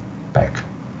get you back.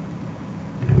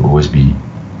 You'll always be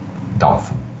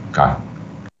doubtful, God.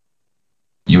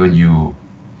 Even you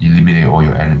eliminate all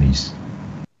your enemies,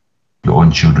 your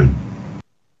own children,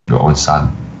 your own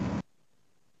son,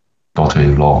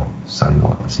 daughter-in-law,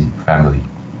 son-in-law, family.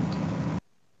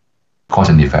 Cause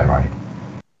and effect, right?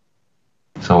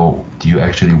 So do you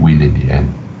actually win in the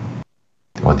end?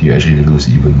 Or do you actually lose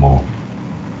even more?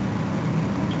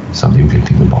 Something you can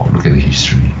think about. Look at the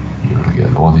history. Look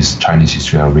at all this Chinese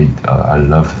history I read. I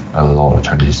love a lot of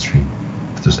Chinese history.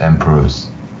 Those emperors,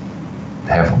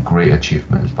 they have great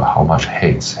achievements, but how much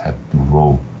heads have to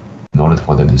roll in order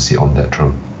for them to sit on that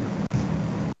throne?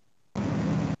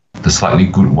 The slightly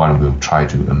good one will try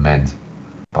to amend,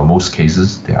 but most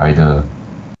cases they either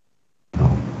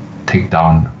take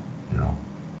down,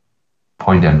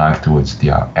 point their knife towards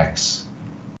their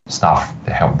ex-staff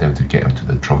that helped them to get onto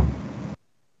the throne,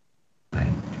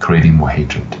 right? Creating more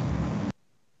hatred.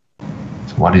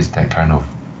 So what is that kind of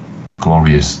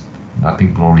glorious?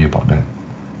 Nothing glory about that.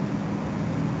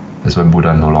 That's why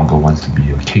Buddha no longer wants to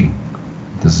be a king.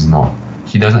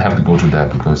 He doesn't have to go through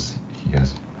that because he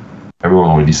has, everyone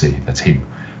already say that's him.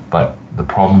 But the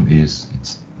problem is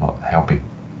it's not helping.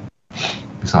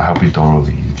 It's not helping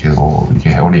thoroughly. You can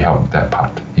only help that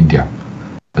part, India.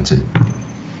 That's it.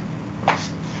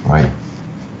 Right?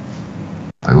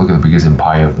 Like look at the biggest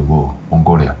empire of the world,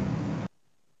 Mongolia.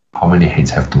 How many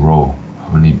heads have to roll?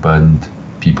 how many burned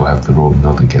people have to roam in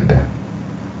order to get there.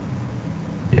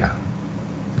 Yeah.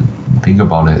 Think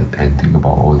about it and think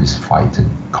about all these fights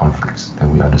and conflicts,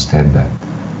 then we understand that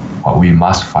what we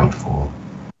must fight for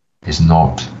is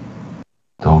not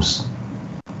those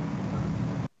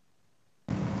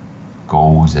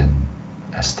goals and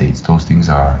estates. Those things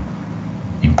are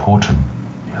important.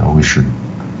 We should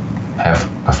have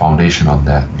a foundation on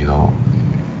that.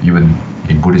 Even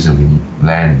in Buddhism, we need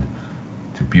land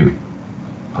to build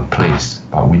a place,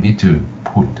 but we need to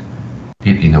put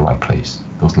it in the right place.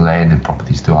 Those land and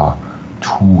properties, they are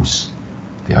tools.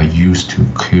 They are used to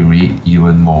create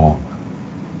even more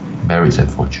merits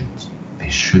and fortunes. They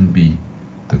shouldn't be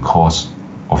the cause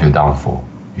of your downfall.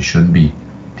 It shouldn't be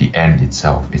the end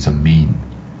itself. It's a mean.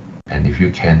 And if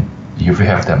you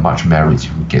have that much merits,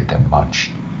 you will get that much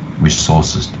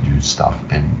resources to do stuff.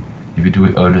 And if you do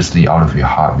it earnestly out of your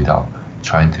heart without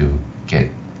trying to get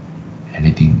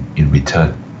anything in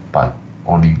return, but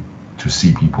only to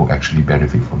see people actually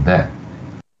benefit from that,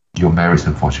 your merits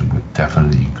and fortune will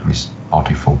definitely increase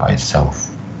multifold by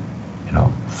itself.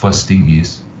 First thing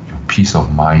is your peace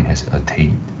of mind has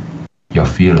attained. You're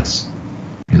fearless.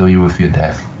 You will fear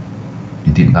death.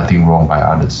 You did nothing wrong by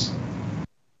others.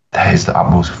 That is the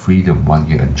utmost freedom one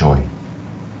can enjoy.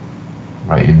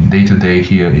 Right? In day-to-day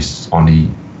here is only,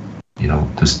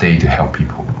 to stay to help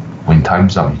people. When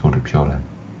time's up, you go to Pure Land.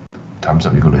 Time's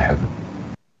up, you go to heaven.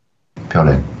 Pure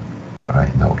Land.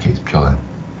 Right? In our case, Pure Land.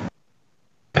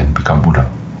 And become Buddha.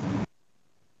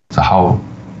 So how,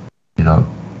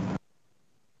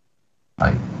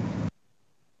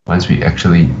 once we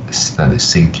actually let it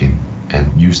sink in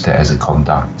and use that as a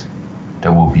conduct,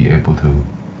 then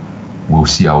we'll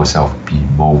see ourselves be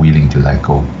more willing to let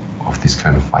go of this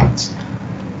kind of fights.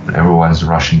 When everyone's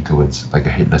rushing towards, like a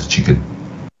headless chicken,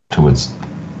 towards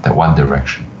that one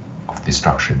direction of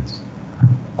destructions,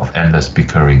 of endless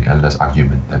bickering, endless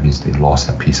argument, that means they lost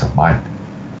their peace of mind.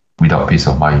 Without peace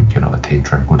of mind, you cannot attain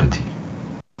tranquility.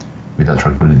 Without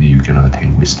tranquility, you cannot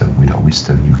attain wisdom. Without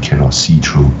wisdom, you cannot see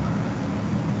through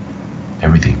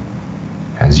everything.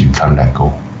 Hence, you can't let go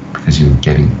because you're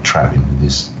getting trapped in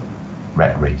this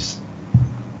rat race.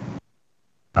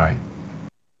 Alright?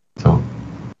 So,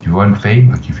 you want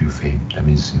fame, I give you fame. That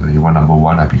means you want number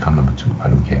one, I become number two. I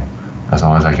don't care. As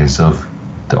long as I can serve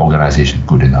the organization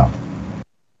good enough.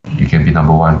 You can be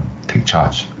number one, take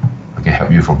charge. I can help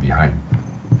you from behind.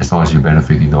 As long as you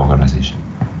benefit in the organization.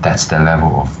 That's the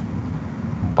level of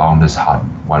boundless heart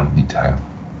one need to have.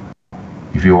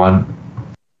 If you want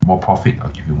more profit,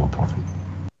 I'll give you more profit.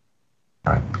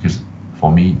 Right? Because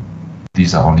for me,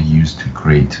 these are only used to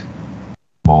create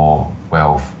more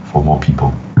wealth for more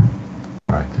people.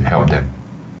 Right? To help them.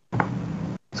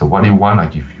 So what you want, I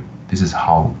give you. This is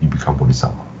how you become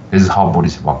Bodhisattva. This is how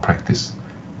Bodhisattva practice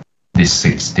these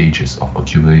 6 stages of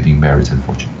accumulating merits and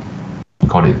fortune. We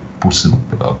call it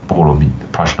Polomi,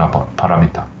 Prajna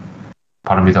Paramita.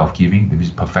 Paramita of giving, that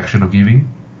means perfection of giving,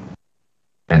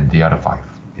 and the other 5.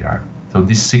 Yeah. So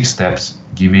these 6 steps,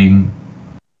 giving,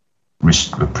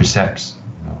 precepts,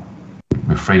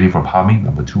 refraining from harming,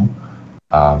 number 2,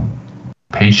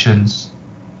 patience,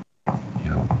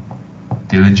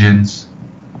 diligence,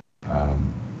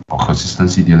 or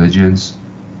consistency, diligence,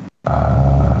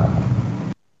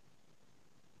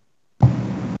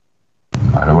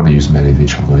 I don't want to use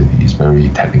meditation, it's very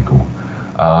technical.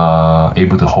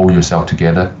 Able to hold yourself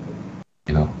together,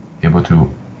 able to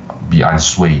be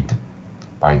unswayed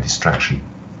by distraction.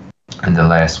 And the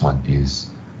last one is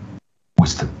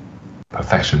wisdom,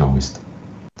 perfection of wisdom.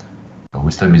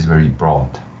 Wisdom is very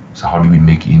broad. So how do we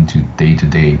make it into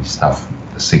day-to-day stuff?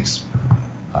 The 6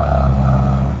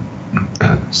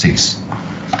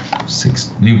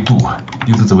 6度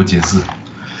怎么解释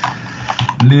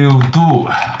？6度。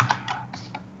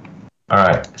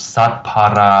Alright,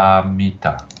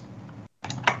 Satparamita.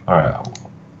 Alright,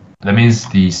 that means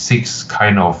the 6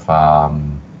 kind of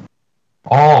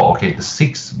the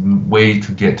 6 way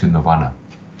to get to Nirvana.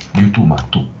 6度嘛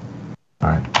度.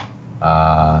 Alright,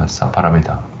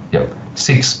 Satparamita. Yep,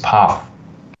 6 path.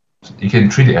 You can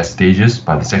treat it as stages,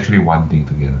 but it's actually one thing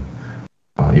together.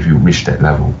 If you reach that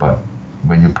level, but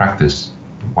when you practice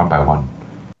one by one,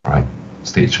 right,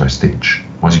 stage by stage,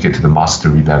 once you get to the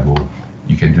mastery level,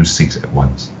 you can do 6 at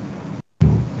once.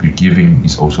 Your giving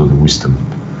is also the wisdom.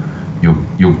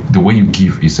 The way you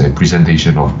give is a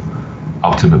presentation of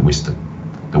ultimate wisdom.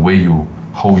 The way you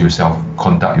hold yourself,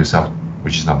 conduct yourself,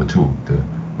 which is number 2, the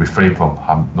refrain from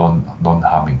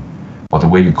non-harming, or the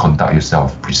way you conduct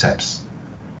yourself, precepts.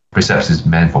 Precepts is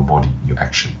meant for body, your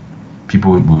action.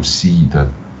 People will see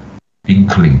the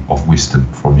inkling of wisdom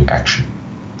from your action.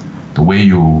 The way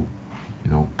you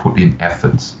put in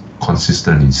efforts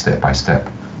consistently, step by step,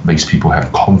 makes people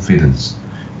have confidence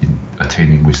in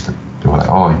attaining wisdom. They were like,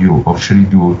 oh, you actually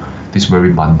do this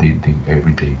very mundane thing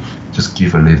every day. Just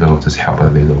give a little, just help a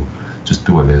little, just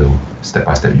do a little, step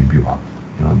by step you build up.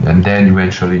 You know, and then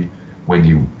eventually, when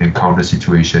you encounter a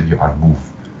situation, you're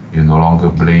unmoved. You're no longer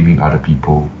blaming other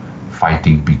people,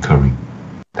 fighting, bickering.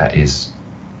 That is,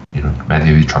 you know,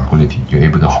 meditative tranquility. You're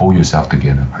able to hold yourself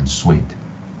together, unswayed,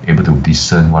 able to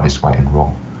discern what is right and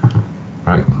wrong,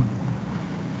 right?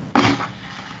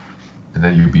 And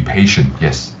then you'll be patient.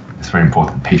 Yes, it's very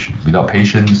important. Patient. Without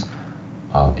patience,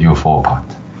 you will fall apart.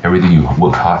 Everything you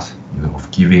work hard, you know, of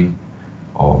giving,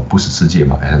 or 不是世界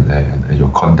嘛, and your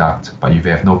conduct, but if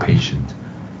you have no patience,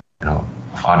 you know,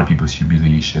 of other people's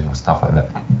humiliation or stuff like that,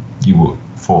 you will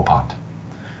fall apart.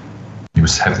 You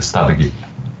will have to start again.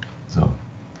 So,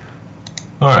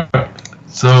 all right.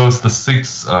 So it's the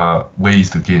 6 ways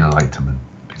to gain enlightenment,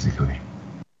 basically.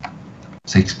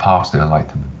 6 paths to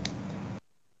enlightenment.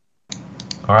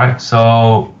 All right.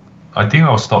 So I think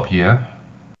I'll stop here.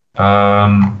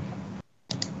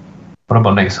 What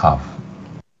about next half?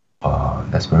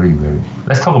 That's very.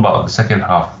 Let's talk about the second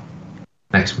half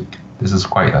next week. This is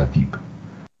quite deep.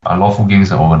 Lawful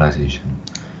gains and organization.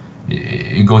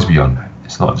 It goes beyond that.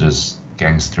 It's not just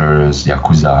gangsters,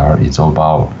 yakuza. It's all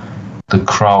about the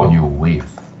crowd you're with.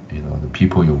 You know, the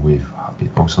people you're with.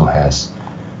 It also has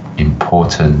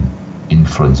important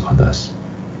influence on us.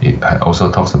 It also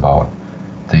talks about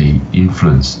the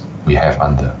influence we have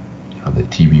under, you know, the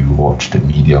TV we watch, the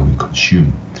media we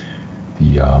consume,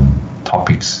 the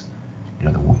topics, you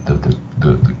know,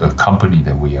 the company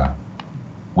that we are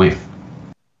with.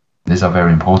 These are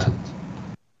very important,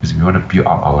 because if we want to build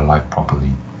up our life properly,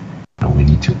 you know, we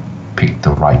need to pick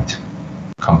the right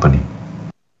company.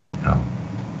 You know,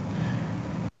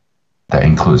 that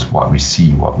includes what we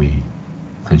see, what we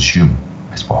consume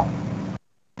as well.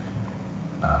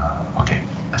 Okay,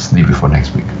 let's leave it for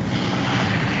next week.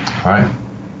 All right.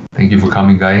 Thank you for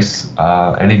coming, guys.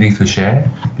 Anything to share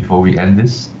before we end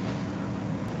this?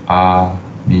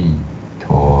 Ami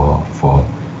to fo.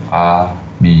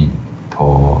 Ami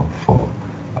to fo.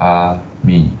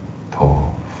 Ami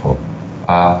to fo.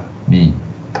 Ami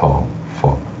to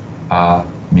fo.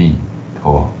 Ami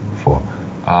to fo.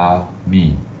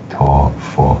 Ami to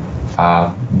fo.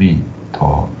 Ami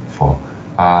to fo.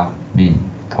 Ami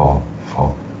to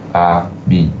fo.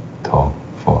 Ami to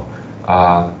fo.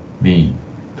 Ami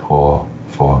to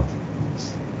fo.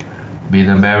 May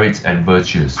the merits and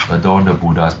virtues adorn the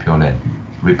Buddha's Pure Land,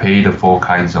 repay the 4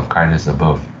 kinds of kindness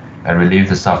above, and relieve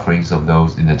the sufferings of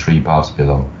those in the 3 paths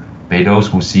below. May those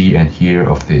who see and hear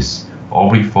of this all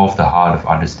bring forth the heart of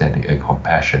understanding and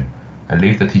compassion, and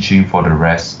leave the teaching for the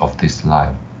rest of this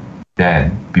life.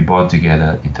 Then be born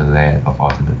together into the land of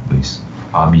ultimate bliss.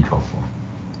 Ami to fo.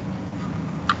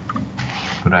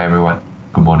 Good night, everyone.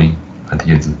 Good morning.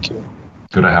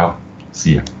 Good night, Hao.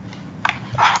 See ya.